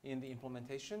in the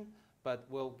implementation, but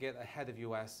will get ahead of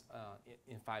US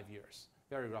in 5 years,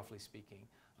 very roughly speaking.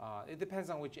 It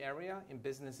depends on which area. In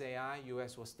business AI,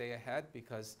 US will stay ahead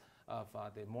because of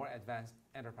the more advanced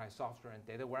enterprise software and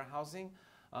data warehousing.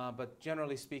 But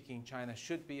generally speaking, China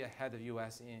should be ahead of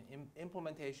US in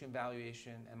implementation,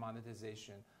 valuation, and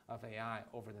monetization of AI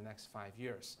over the next 5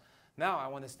 years. Now I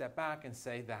want to step back and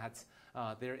say that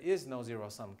there is no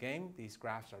zero-sum game. These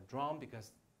graphs are drawn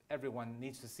because everyone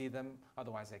needs to see them,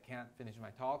 otherwise I can't finish my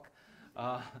talk.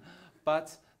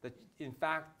 But in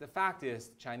fact, the fact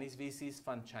is Chinese VCs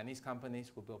fund Chinese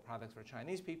companies who build products for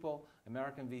Chinese people.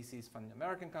 American VCs fund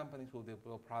American companies who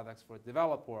build products for the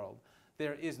developed world.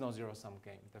 There is no zero-sum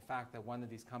game. The fact that one of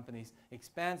these companies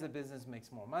expands the business,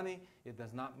 makes more money, it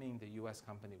does not mean the US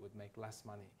company would make less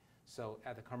money. So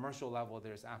at the commercial level,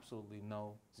 there's absolutely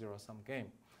no zero-sum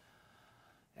game.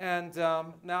 And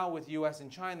now with US and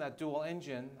China dual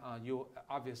engine,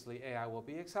 obviously AI will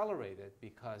be accelerated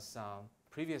because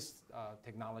previous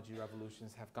technology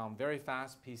revolutions have gone very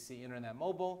fast, PC, internet,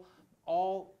 mobile,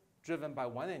 all driven by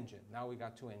one engine. Now we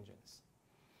got 2 engines.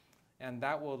 And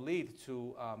that will lead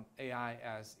to AI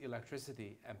as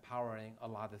electricity empowering a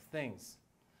lot of things.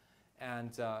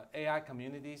 And AI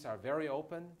communities are very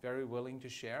open, very willing to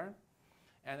share.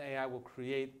 And AI will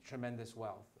create tremendous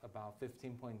wealth, about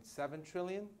 15.7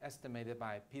 trillion estimated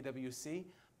by PwC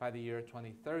by the year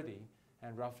 2030.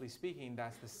 And roughly speaking,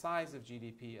 that's the size of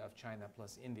GDP of China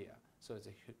plus India. So it's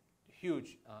a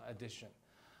huge addition.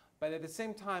 But at the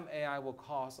same time, AI will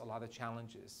cause a lot of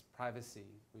challenges. Privacy,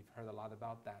 we've heard a lot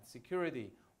about that.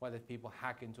 Security, what if people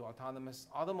hack into autonomous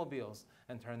automobiles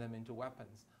and turn them into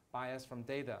weapons? Bias from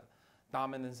data,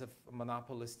 dominance of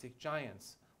monopolistic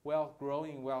giants, wealth,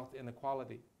 growing wealth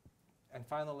inequality. And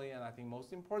finally, and I think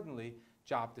most importantly,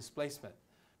 job displacement.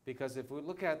 Because if we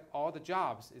look at all the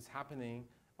jobs, it's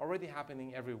already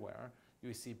happening everywhere.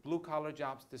 You see blue-collar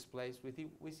jobs displaced,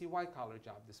 we see white-collar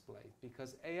job displaced,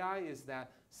 because AI is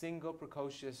that single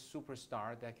precocious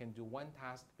superstar that can do one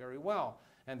task very well.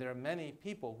 And there are many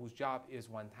people whose job is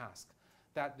one task.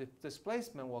 That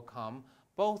displacement will come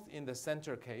both in the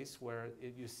center case, where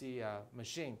you see a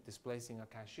machine displacing a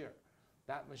cashier.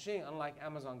 That machine, unlike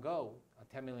Amazon Go,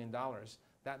 $10 million,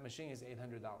 that machine is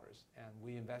 $800. And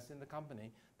we invest in the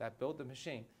company that built the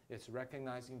machine. It's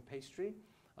recognizing pastry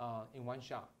in one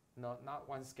shot. No, not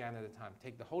one scan at a time.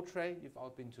 Take the whole tray. You've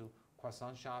all been to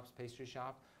croissant shops, pastry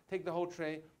shops. Take the whole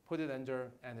tray, put it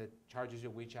under, and it charges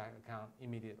your WeChat account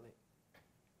immediately.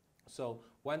 So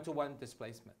one-to-one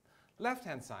displacement.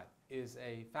 Left-hand side is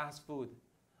a fast food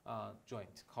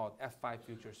joint called F5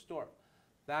 Future Store.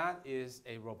 That is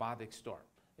a robotic store,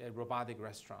 a robotic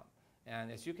restaurant.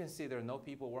 And as you can see, there are no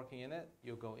people working in it.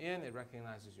 You go in, it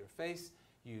recognizes your face.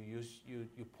 You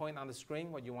point on the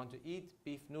screen what you want to eat,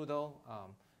 beef noodle,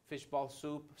 fishball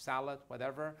soup, salad,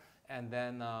 whatever, and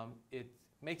then it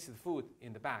makes the food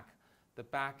in the back. The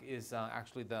back is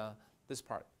actually this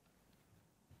part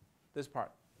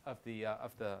of the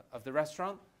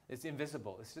restaurant. It's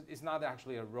invisible. It's not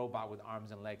actually a robot with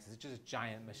arms and legs. It's just a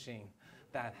giant machine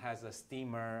that has a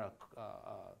steamer,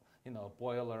 a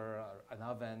boiler, an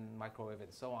oven, microwave,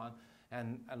 and so on,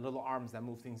 and little arms that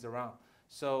move things around.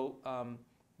 So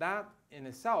that in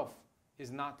itself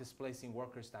is not displacing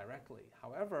workers directly.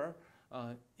 However,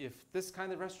 if this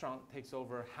kind of restaurant takes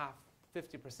over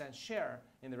 50% share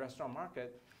in the restaurant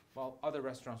market, well, other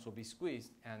restaurants will be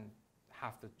squeezed and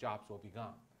half the jobs will be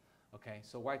gone. Okay,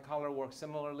 so white collar work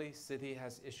similarly. Citi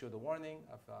has issued a warning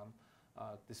of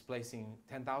displacing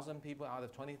 10,000 people out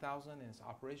of 20,000 in its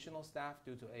operational staff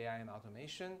due to AI and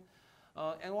automation.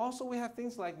 And also we have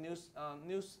things like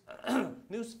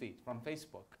newsfeed from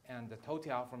Facebook and the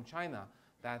Toutiao from China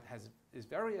that is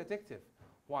very addictive.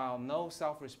 While no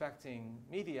self-respecting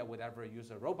media would ever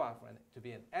use a robot to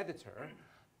be an editor,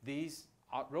 these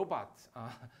are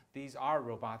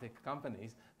robotic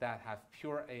companies that have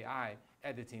pure AI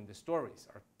editing the stories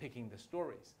or picking the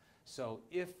stories. So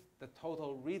if the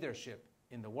total readership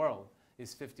in the world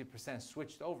is 50%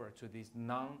 switched over to these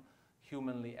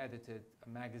non-humanly edited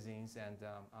magazines and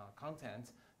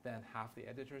content, then half the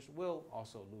editors will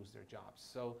also lose their jobs.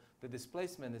 So the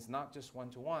displacement is not just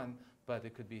one-to-one, but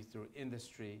it could be through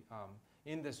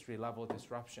industry-level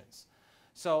disruptions.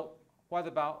 So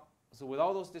with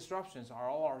all those disruptions, are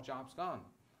all our jobs gone?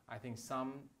 I think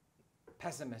some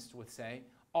pessimists would say,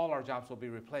 all our jobs will be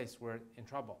replaced, we're in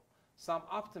trouble. Some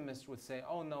optimists would say,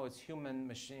 oh no, it's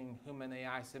human-machine,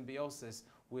 human-AI symbiosis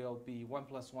will be 1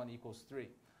 + 1 = 3.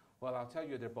 Well, I'll tell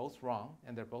you, they're both wrong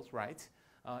and they're both right.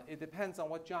 It depends on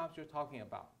what jobs you're talking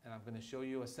about. And I'm going to show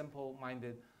you a simple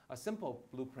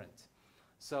blueprint.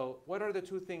 So what are the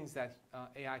two things that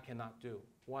AI cannot do?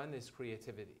 One is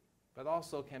creativity, but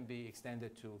also can be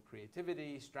extended to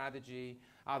creativity, strategy,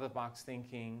 out-of-the-box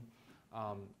thinking,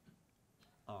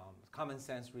 common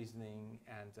sense reasoning,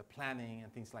 and planning,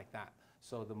 and things like that.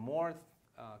 So the more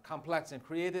complex and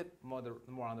creative,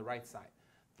 more on the right side.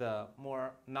 The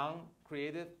more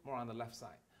non-creative, more on the left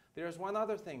side. There's one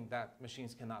other thing that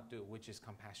machines cannot do, which is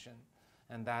compassion.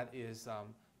 And that is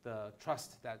the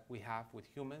trust that we have with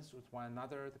humans, with one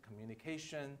another, the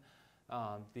communication,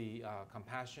 the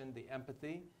compassion, the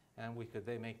empathy. And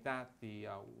they make that the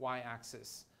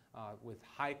y-axis with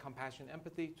high compassion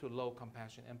empathy to low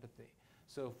compassion empathy.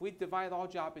 So if we divide all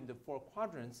jobs into 4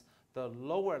 quadrants, the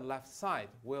lower left side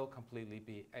will completely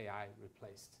be AI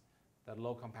replaced. The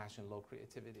low compassion, low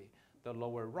creativity. The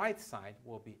lower right side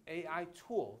will be AI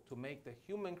tool to make the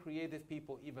human creative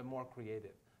people even more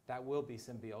creative. That will be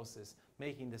symbiosis,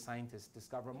 making the scientists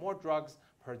discover more drugs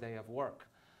per day of work.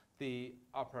 The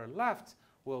upper left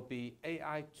will be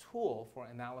AI tool for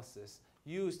analysis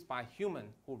used by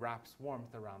human who wraps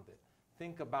warmth around it.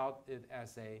 Think about it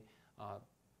as a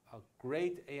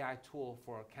great AI tool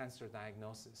for cancer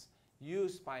diagnosis,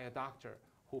 used by a doctor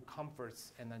who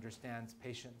comforts and understands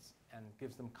patients and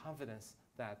gives them confidence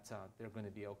that they're going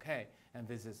to be okay and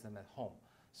visits them at home.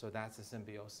 So that's a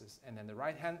symbiosis. And then the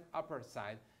right-hand upper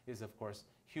side is, of course,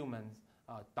 humans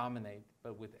dominate,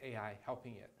 but with AI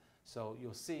helping it. So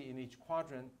you'll see in each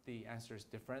quadrant, the answer is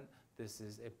different. This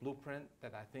is a blueprint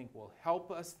that I think will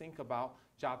help us think about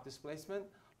job displacement.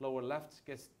 Lower left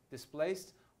gets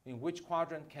displaced. In which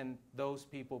quadrant can those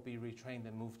people be retrained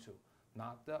and moved to?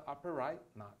 Not the upper right,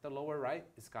 not the lower right.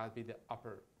 It's got to be the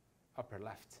upper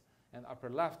left. And upper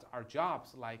left are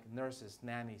jobs like nurses,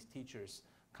 nannies, teachers,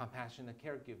 compassionate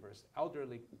caregivers,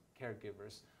 elderly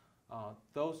caregivers.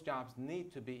 Those jobs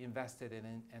need to be invested in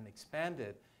and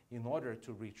expanded in order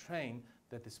to retrain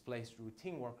the displaced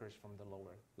routine workers from the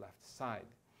lower left side.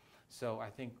 So I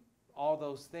think all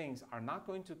those things are not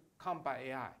going to come by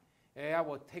AI. AI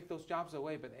will take those jobs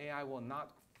away, but AI will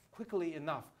not quickly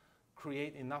enough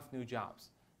create enough new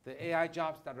jobs. The AI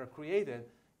jobs that are created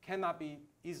cannot be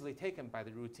easily taken by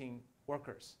the routine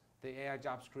workers. The AI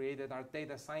jobs created are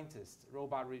data scientists,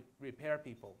 robot repair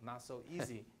people, not so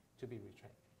easy to be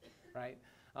retrained, right?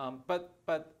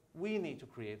 But we need to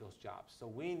create those jobs. So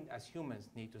we, as humans,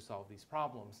 need to solve these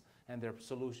problems, and there are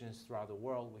solutions throughout the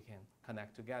world we can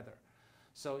connect together.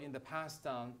 So in the past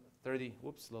 30,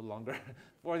 whoops, a little longer,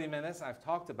 40 minutes, I've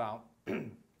talked about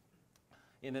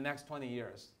in the next 20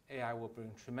 years, AI will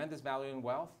bring tremendous value and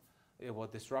wealth. It will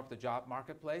disrupt the job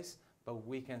marketplace, but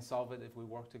we can solve it if we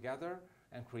work together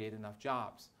and create enough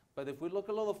jobs. But if we look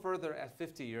a little further at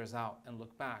 50 years out and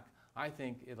look back, I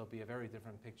think it'll be a very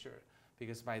different picture.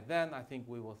 Because by then, I think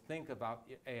we will think about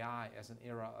AI as an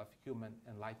era of human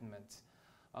enlightenment.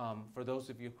 For those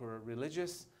of you who are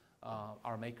religious,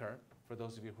 our maker, for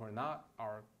those of you who are not,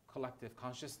 our collective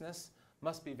consciousness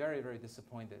must be very, very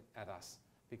disappointed at us.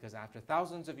 Because after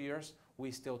thousands of years, we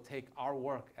still take our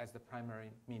work as the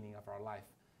primary meaning of our life.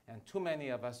 And too many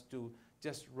of us do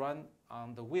just run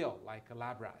on the wheel like a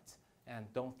lab rat and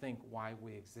don't think why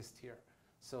we exist here.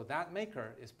 So that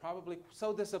maker is probably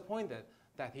so disappointed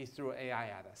that he threw AI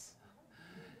at us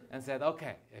and said,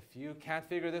 okay, if you can't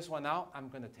figure this one out, I'm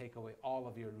going to take away all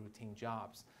of your routine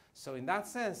jobs. So in that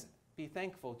sense, be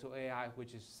thankful to AI,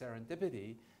 which is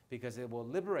serendipity, because it will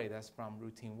liberate us from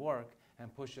routine work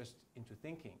and push us into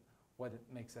thinking what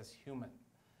makes us human.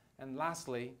 And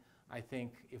lastly, I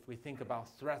think if we think about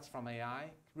threats from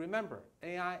AI, remember,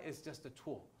 AI is just a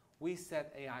tool. We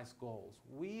set AI's goals.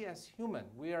 We as human,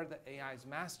 we are the AI's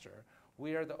master.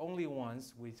 We are the only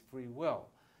ones with free will.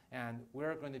 And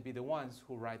we're going to be the ones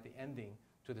who write the ending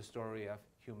to the story of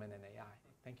human and AI.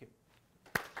 Thank you.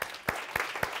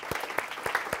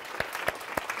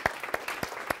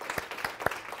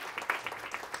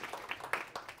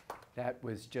 That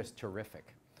was just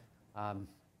terrific.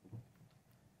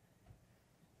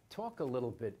 Talk a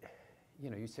little bit,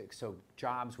 you say, so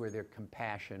jobs where there's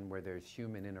compassion, where there's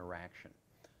human interaction,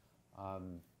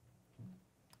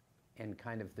 and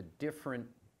kind of the different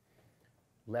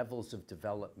levels of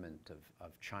development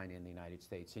of China and the United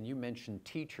States. And you mentioned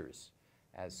teachers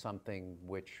as something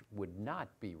which would not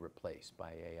be replaced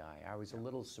by AI. I was a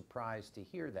little surprised to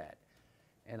hear that.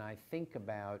 And I think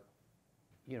about,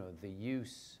 the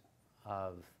use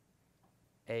of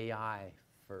AI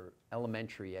for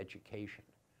elementary education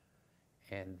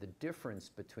and the difference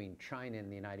between China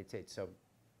and the United States. So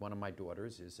one of my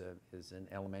daughters is an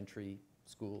elementary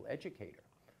school educator.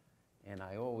 And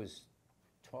I always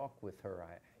talk with her,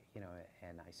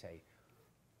 and I say,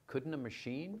 couldn't a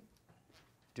machine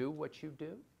do what you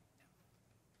do?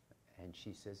 And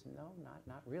she says, no,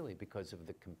 not really, because of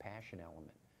the compassion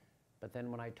element. But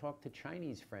then when I talk to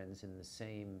Chinese friends in the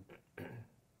same,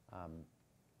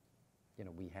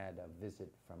 we had a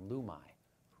visit from Lu Mai,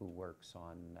 who works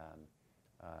on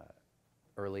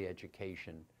early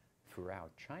education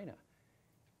throughout China.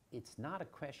 It's not a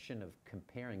question of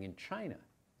comparing in China,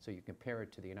 so you compare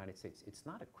it to the United States. It's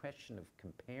not a question of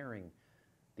comparing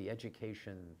the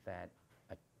education that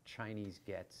a Chinese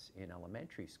gets in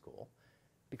elementary school,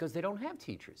 because they don't have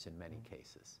teachers in many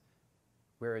cases.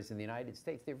 Whereas in the United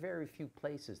States, there are very few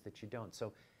places that you don't.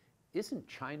 So isn't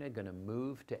China going to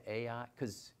move to AI?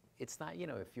 Because it's not,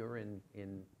 if you're in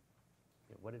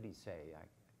what did he say?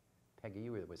 Peggy,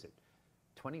 was it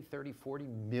 20, 30, 40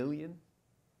 million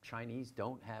Chinese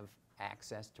don't have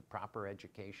access to proper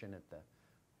education at the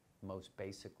most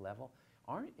basic level?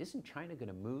 Isn't China going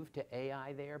to move to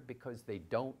AI there because they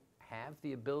don't have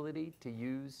the ability to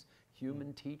use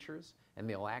human teachers, and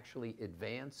they'll actually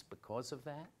advance because of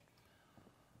that?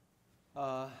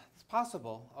 It's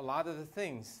possible. A lot of the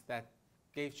things that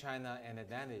gave China an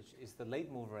advantage is the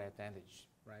late mover advantage,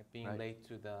 right? Being late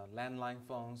to the landline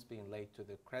phones, being late to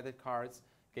the credit cards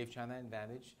gave China an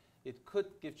advantage. It could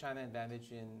give China an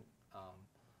advantage in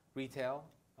retail,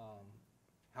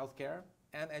 healthcare,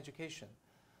 and education.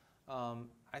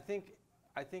 I think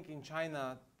in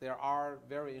China there are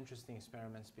very interesting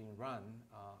experiments being run.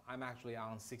 I'm actually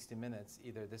on 60 Minutes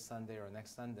either this Sunday or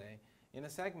next Sunday in a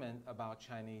segment about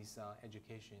Chinese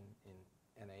education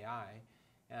in AI.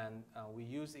 And we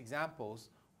use examples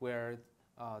where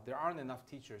there aren't enough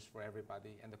teachers for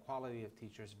everybody, and the quality of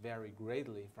teachers vary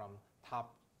greatly from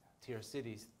top-tier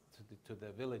cities to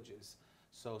the villages.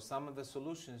 So some of the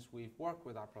solutions we've worked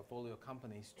with our portfolio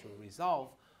companies to resolve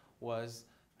was,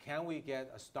 can we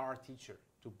get a star teacher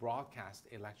to broadcast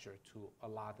a lecture to a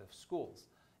lot of schools,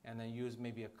 and then use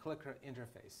maybe a clicker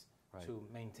interface to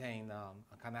maintain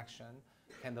a connection?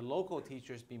 Can the local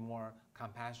teachers be more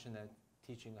compassionate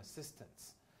teaching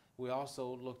assistants? We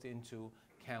also looked into,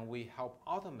 can we help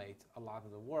automate a lot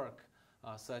of the work,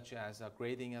 such as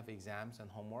grading of exams and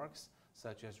homeworks,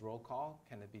 such as roll call?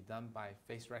 Can it be done by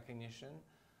face recognition?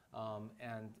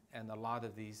 And a lot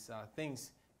of these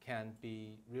things can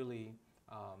be really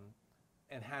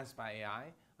enhanced by AI.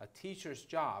 A teacher's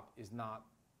job is not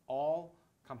all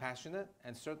compassionate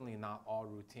and certainly not all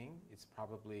routine. It's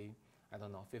probably,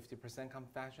 50%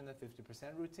 compassionate,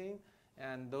 50% routine.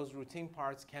 And those routine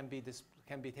parts can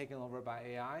can be taken over by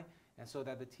AI, and so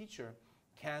that the teacher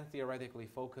can theoretically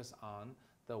focus on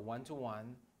the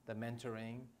one-to-one, the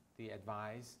mentoring, the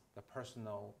advice, the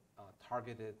personal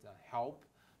targeted help,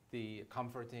 the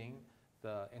comforting,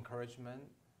 the encouragement.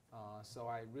 So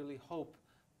I really hope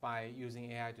by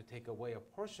using AI to take away a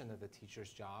portion of the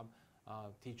teacher's job,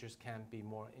 teachers can be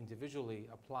more individually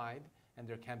applied, and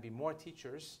there can be more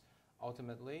teachers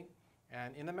ultimately.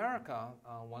 And in America,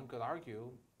 one could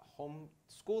argue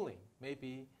homeschooling may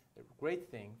be a great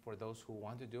thing for those who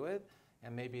want to do it,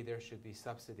 and maybe there should be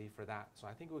subsidy for that. So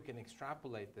I think we can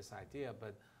extrapolate this idea,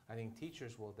 but I think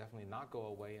teachers will definitely not go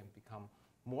away and become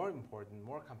more important,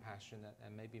 more compassionate,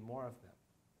 and maybe more of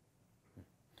them.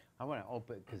 I want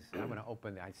to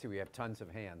open, I see we have tons of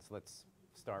hands. Let's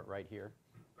start right here.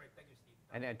 Great, thank you, Steve.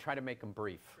 And then try to make them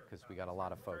brief, because we got a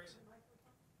lot of folks.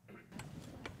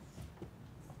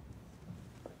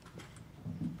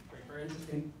 Great, very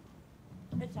interesting.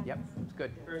 Yep, it's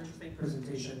good. Very interesting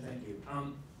presentation, thank you.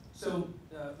 So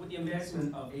with the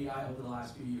advancement of AI over the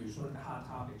last few years, one of the hot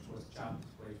topics was job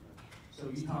displacement. So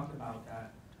you talked about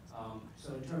that.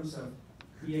 So in terms of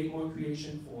more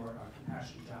creation for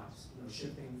compassion jobs,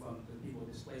 shifting from the people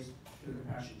displaced to the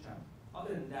compassion job.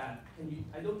 Other than that,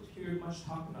 I don't hear much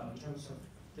talk about in terms of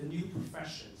the new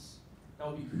professions that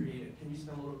will be created. Can you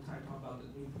spend a little time talking about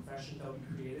the new profession that will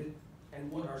be created? And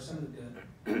what are some of the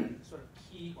sort of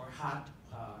key or hot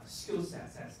skill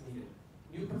sets that's needed?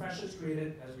 New professions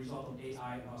created as a result of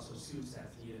AI, and also skill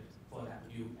sets needed for that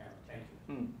new era. Thank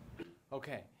you.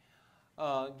 Okay.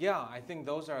 Yeah, I think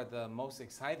those are the most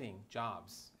exciting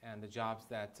jobs, and the jobs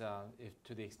that, if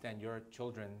to the extent your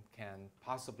children can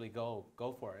possibly go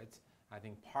for it, I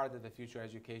think part of the future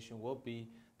education will be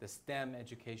the STEM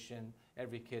education.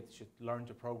 Every kid should learn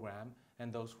to program,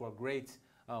 and those who are great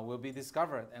will be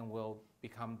discovered and will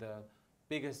become the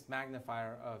biggest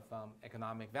magnifier of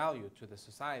economic value to the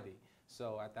society.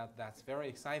 So that's very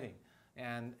exciting.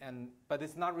 But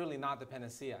it's not the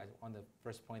panacea. I want to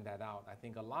first point that out. I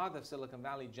think a lot of Silicon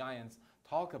Valley giants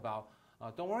talk about,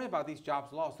 don't worry about these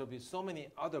jobs lost. There'll be so many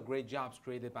other great jobs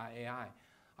created by AI.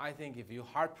 I think if you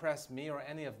hard press me or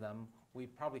any of them, we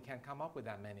probably can't come up with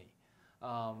that many.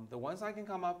 The ones I can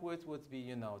come up with would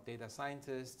be, data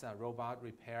scientists, robot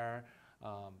repair,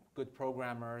 good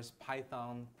programmers,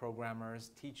 Python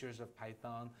programmers, teachers of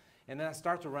Python, and then I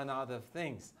start to run out of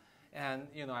things. And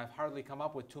I've hardly come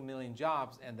up with 2 million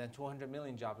jobs, and then 200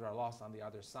 million jobs are lost on the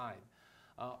other side.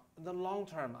 In the long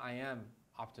term, I am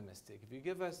optimistic. If you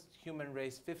give us human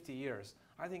race 50 years,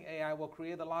 I think AI will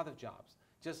create a lot of jobs.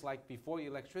 Just like before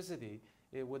electricity,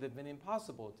 it would have been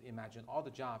impossible to imagine all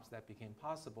the jobs that became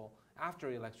possible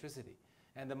after electricity.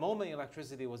 And the moment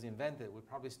electricity was invented, we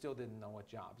probably still didn't know what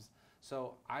jobs.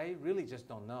 So I really just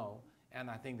don't know, and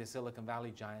I think the Silicon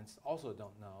Valley giants also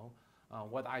don't know.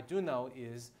 What I do know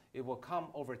is it will come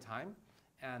over time,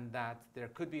 and that there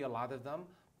could be a lot of them,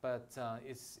 but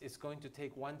it's going to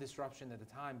take one disruption at a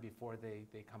time before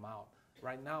they come out.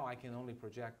 Right now, I can only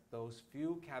project those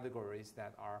few categories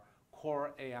that are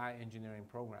core AI engineering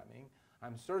programming.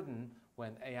 I'm certain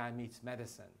when AI meets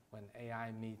medicine, when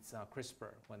AI meets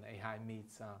CRISPR, when AI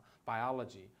meets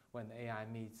biology, when AI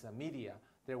meets media,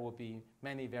 there will be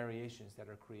many variations that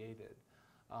are created.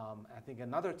 I think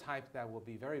another type that will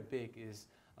be very big is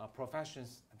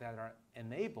professions that are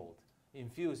enabled,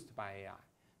 infused by AI.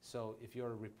 So if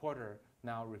you're a reporter,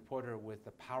 now a reporter with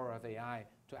the power of AI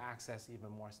to access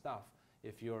even more stuff.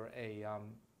 If you're a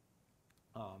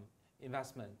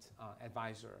investment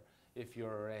advisor, if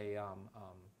you're a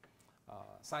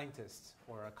scientist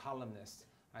or a columnist,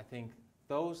 I think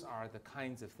those are the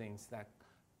kinds of things that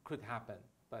could happen.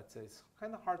 But it's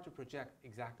kind of hard to project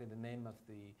exactly the name of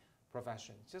the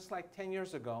profession. Just like 10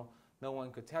 years ago, no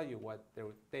one could tell you what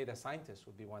data scientist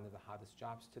would be one of the hottest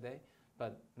jobs today,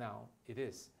 but now it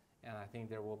is. And I think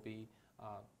there will be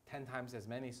 10 times as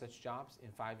many such jobs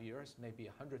in 5 years, maybe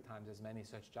 100 times as many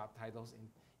such job titles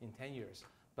in 10 years.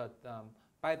 But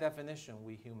by definition,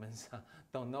 we humans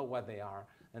don't know what they are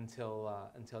until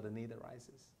the need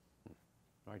arises.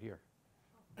 Right here.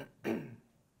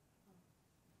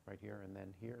 Right here, and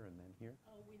then here, and then here.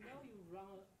 We know you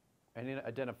run. And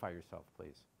identify yourself,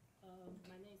 please.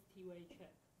 My name is T.Y.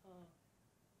 Chet.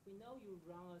 We know you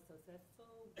run a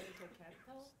successful venture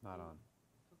capital. It's not on.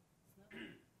 It's not.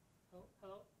 Oh,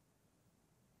 hello.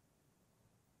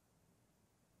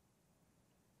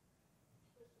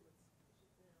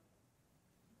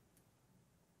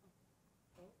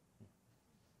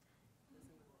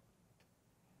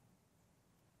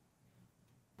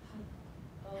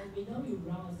 We know you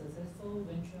run a successful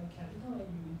venture capital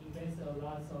and you invest a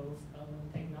lot of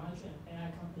technology and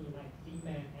AI companies like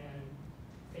DeepMind and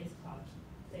Facebook.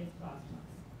 F++.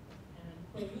 And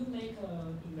when you make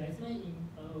an investment in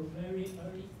a very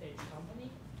early stage company,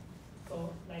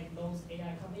 so like those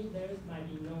AI companies, there might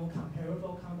be no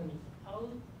comparable company. How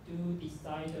do you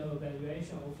decide the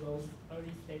valuation of those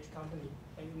early stage companies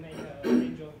when you make an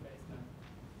angel investment?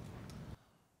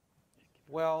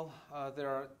 Well, there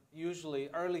are usually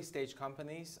early stage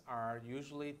companies are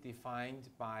usually defined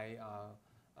by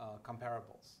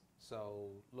comparables. So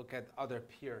look at other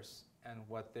peers and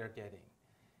what they're getting.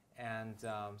 And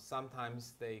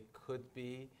sometimes they could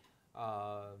be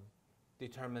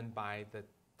determined by the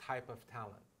type of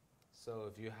talent. So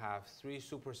if you have 3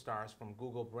 superstars from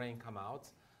Google Brain come out,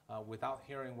 without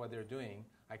hearing what they're doing,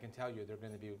 I can tell you they're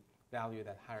going to be valued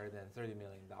at higher than $30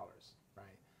 million,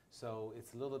 right? So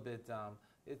it's a little bit,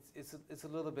 it's a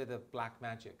little bit of black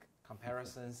magic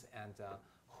comparisons and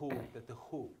who.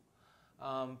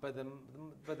 But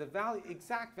the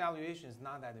exact valuation is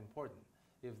not that important.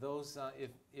 If those,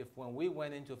 if when we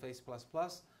went into Face++,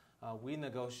 we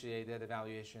negotiated a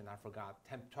valuation, I forgot,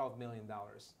 $12 million.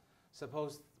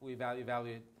 Suppose we value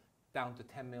it down to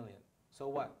 10 million. So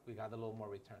what? We got a little more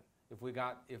return.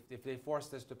 If they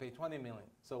forced us to pay 20 million,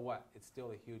 so what? It's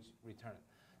still a huge return.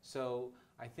 So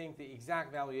I think the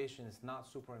exact valuation is not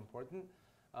super important.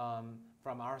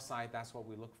 From our side, that's what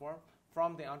we look for.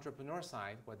 From the entrepreneur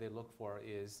side, what they look for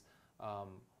is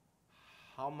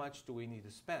how much do we need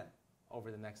to spend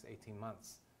over the next 18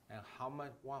 months? And how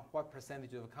much, what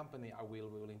percentage of a company are we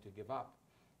willing to give up?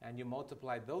 And you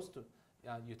multiply those two,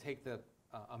 you take the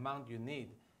amount you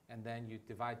need, and then you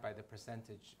divide by the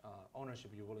percentage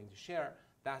ownership you're willing to share.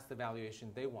 That's the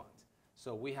valuation they want.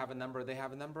 So we have a number, they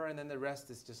have a number, and then the rest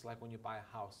is just like when you buy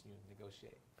a house, you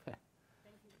negotiate. Thank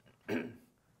you.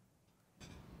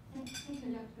 Thank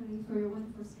you, Dr. Lee, for your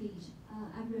wonderful speech.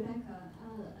 I'm Rebecca,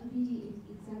 a BD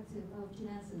executive of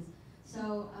Genesis.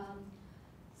 So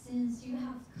since you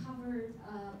have covered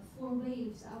 4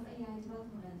 waves of AI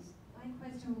development, my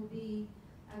question will be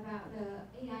about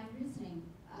the AI reasoning.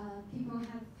 People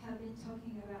have been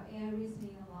talking about AI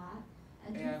reasoning a lot.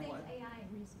 And do you think what?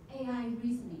 AI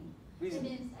reasoning? It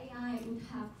means AI would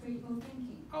have critical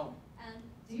thinking. Oh. And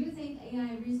do you think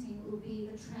AI reasoning will be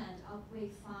the trend of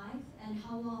wave 5? And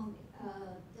how long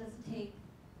does it take?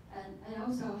 And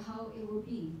also how it will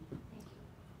be? Thank you.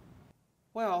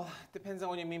 Well, depends on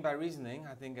what you mean by reasoning.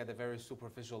 I think at a very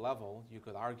superficial level, you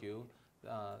could argue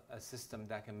a system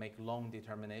that can make loan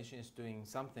determination is doing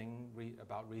something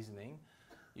about reasoning.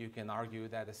 You can argue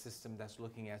that a system that's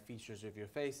looking at features of your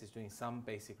face is doing some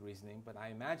basic reasoning, but I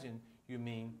imagine you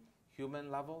mean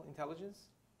human-level intelligence?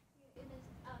 It is,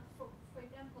 for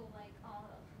example, like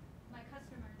my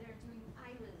customer, they're doing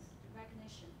iris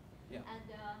recognition. Yeah.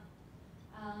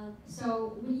 And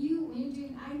so when you're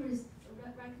doing iris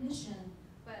recognition,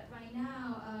 but right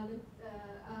now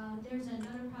there's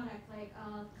another product like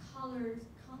colored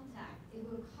contact. It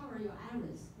will cover your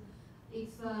iris.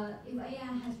 If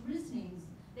AI has reasonings,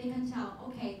 they can tell,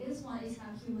 okay, this one is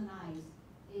not humanized.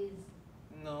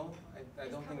 No, I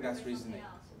don't think that's reasoning.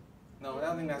 No, I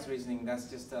don't think that's reasoning. That's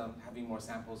just having more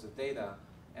samples of data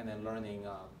and then learning,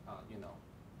 I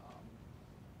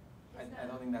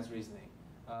don't think that's reasoning.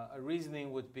 A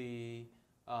reasoning would be,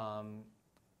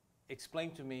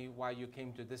 explain to me why you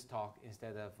came to this talk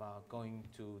instead of going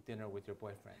to dinner with your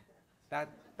boyfriend.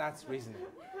 That's reasoning.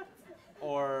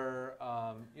 Or,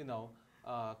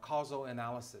 causal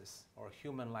analysis or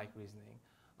human-like reasoning.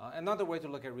 Another way to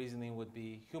look at reasoning would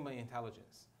be human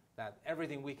intelligence, that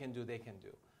everything we can do, they can do.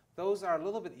 Those are a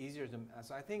little bit easier to,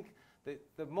 so I think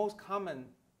the most common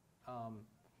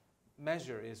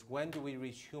measure is when do we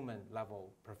reach human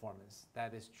level performance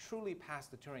that is truly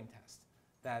past the Turing test.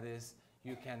 That is,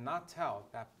 you cannot tell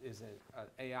that is an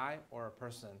AI or a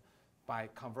person by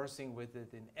conversing with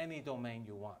it in any domain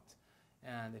you want.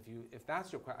 And if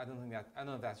that's your question, I don't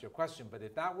know if that's your question, but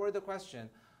if that were the question,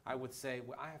 I would say,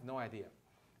 well, I have no idea.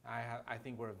 I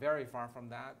think we're very far from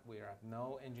that. We have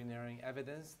no engineering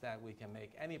evidence that we can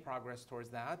make any progress towards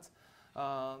that.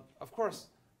 Of course,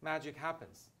 magic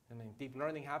happens. I mean, deep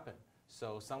learning happened.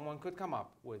 So someone could come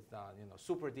up with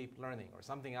super deep learning or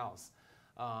something else.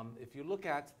 If you look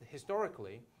at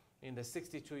historically, in the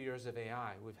 62 years of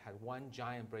AI, we've had one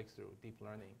giant breakthrough, deep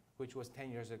learning, which was 10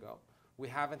 years ago. We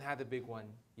haven't had a big one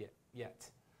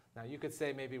yet. Now, you could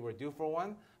say maybe we're due for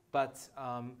one, but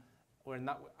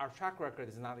our track record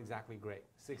is not exactly great.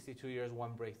 62 years,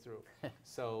 one breakthrough.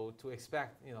 So to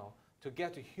expect, to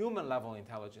get to human level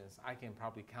intelligence, I can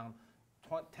probably count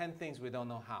 10 things we don't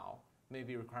know how,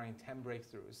 maybe requiring 10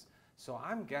 breakthroughs. So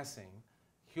I'm guessing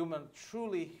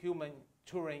truly human,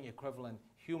 Turing equivalent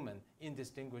human,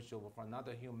 indistinguishable from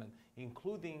another human,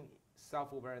 including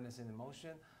self-awareness and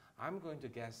emotion, I'm going to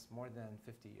guess more than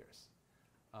 50 years.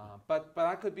 But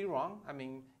I could be wrong. I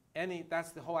mean,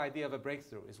 that's the whole idea of a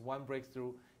breakthrough, is one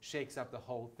breakthrough shakes up the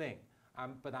whole thing.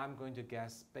 But I'm going to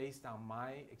guess, based on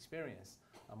my experience,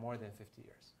 more than 50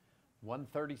 years. One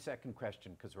 30-second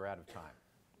question, because we're out of time.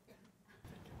 Okay,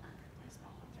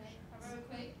 very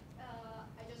quick.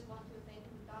 I just want to thank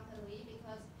Dr. Lee,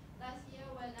 because last year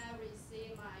when I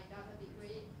received my doctoral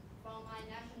degree from my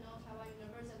national Taiwan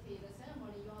University, the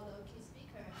ceremony, you are the key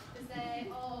speaker to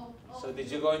say, So did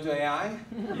you go into AI?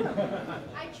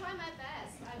 I try my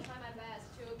best. I try my best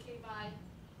to keep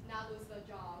not lose the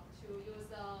job, to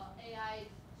use the AI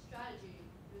strategy,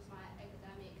 use my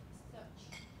academic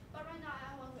search. But right now,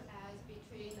 I want to ask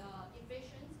between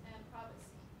efficiency and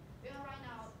privacy. Because right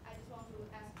now, I just want to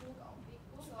ask Google. If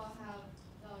Google have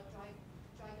the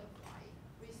Dragonfly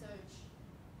research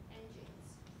engines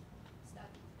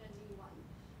study, the new one,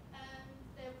 and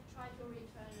they try to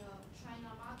return the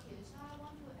China market. So I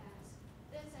want to ask,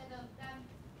 they said that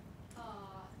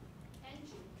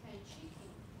engine can check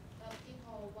the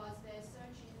people what they're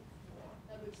searching for,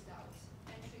 the results,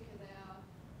 and check their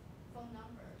phone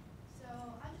number. So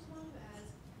I just want to ask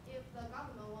if the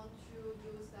government wants to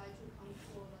use that to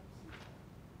control the people.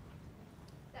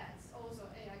 That's also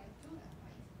AI can do that,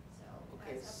 right? So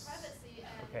Okay. that's a privacy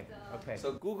and Okay.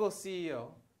 So Google CEO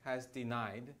has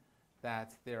denied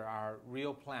that there are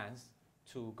real plans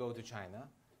to go to China.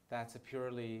 That's a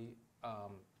purely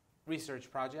research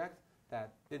project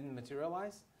that didn't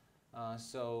materialize.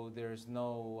 So there's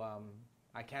no,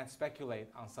 I can't speculate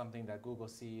on something that Google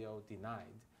CEO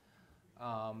denied.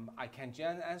 I can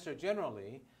answer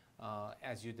generally,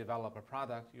 as you develop a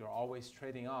product, you're always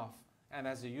trading off, and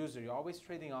as a user, you're always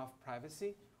trading off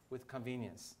privacy with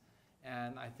convenience.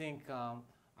 And I think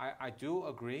I do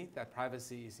agree that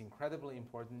privacy is incredibly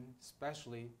important,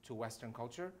 especially to Western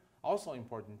culture, also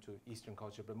important to Eastern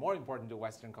culture, but more important to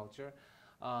Western culture.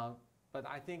 But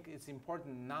I think it's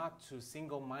important not to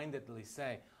single-mindedly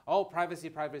say, oh, privacy,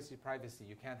 privacy, privacy.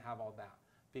 You can't have all that.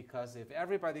 Because if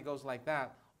everybody goes like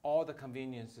that, all the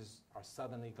conveniences are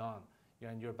suddenly gone,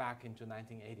 and you're back into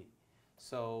 1980.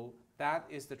 So that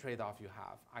is the trade-off you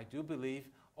have. I do believe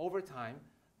over time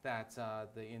that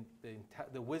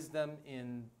the wisdom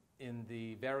in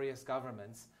the various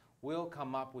governments will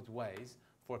come up with ways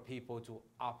for people to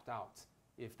opt out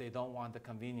if they don't want the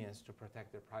convenience to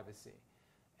protect their privacy.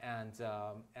 And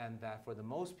that for the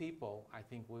most people, I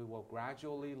think we will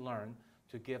gradually learn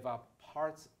to give up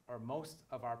parts or most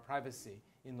of our privacy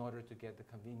in order to get the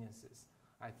conveniences.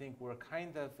 I think we're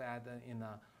kind of in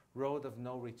a road of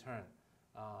no return.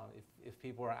 If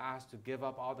people are asked to give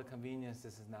up all the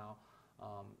conveniences now,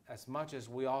 as much as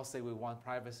we all say we want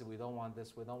privacy, we don't want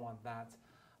this, we don't want that,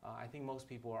 I think most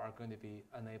people are going to be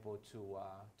unable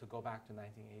to go back to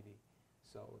 1980.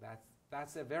 So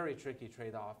that's a very tricky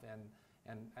trade-off,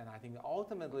 and I think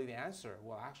ultimately the answer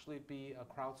will actually be a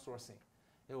crowdsourcing.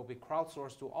 It will be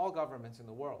crowdsourced to all governments in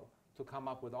the world to come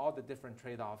up with all the different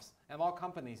trade-offs, and all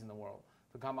companies in the world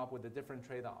to come up with the different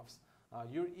trade-offs.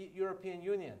 European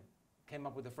Union came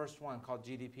up with the first one called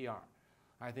GDPR.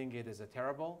 I think it is a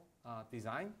terrible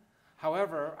design.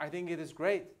 However, I think it is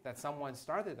great that someone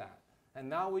started that. And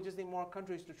now we just need more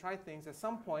countries to try things. At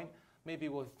some point, maybe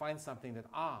we'll find something that,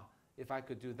 if I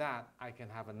could do that, I can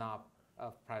have a knob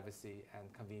of privacy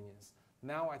and convenience.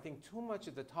 Now I think too much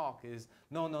of the talk is,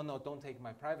 no, don't take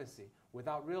my privacy,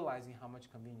 without realizing how much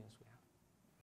convenience we have.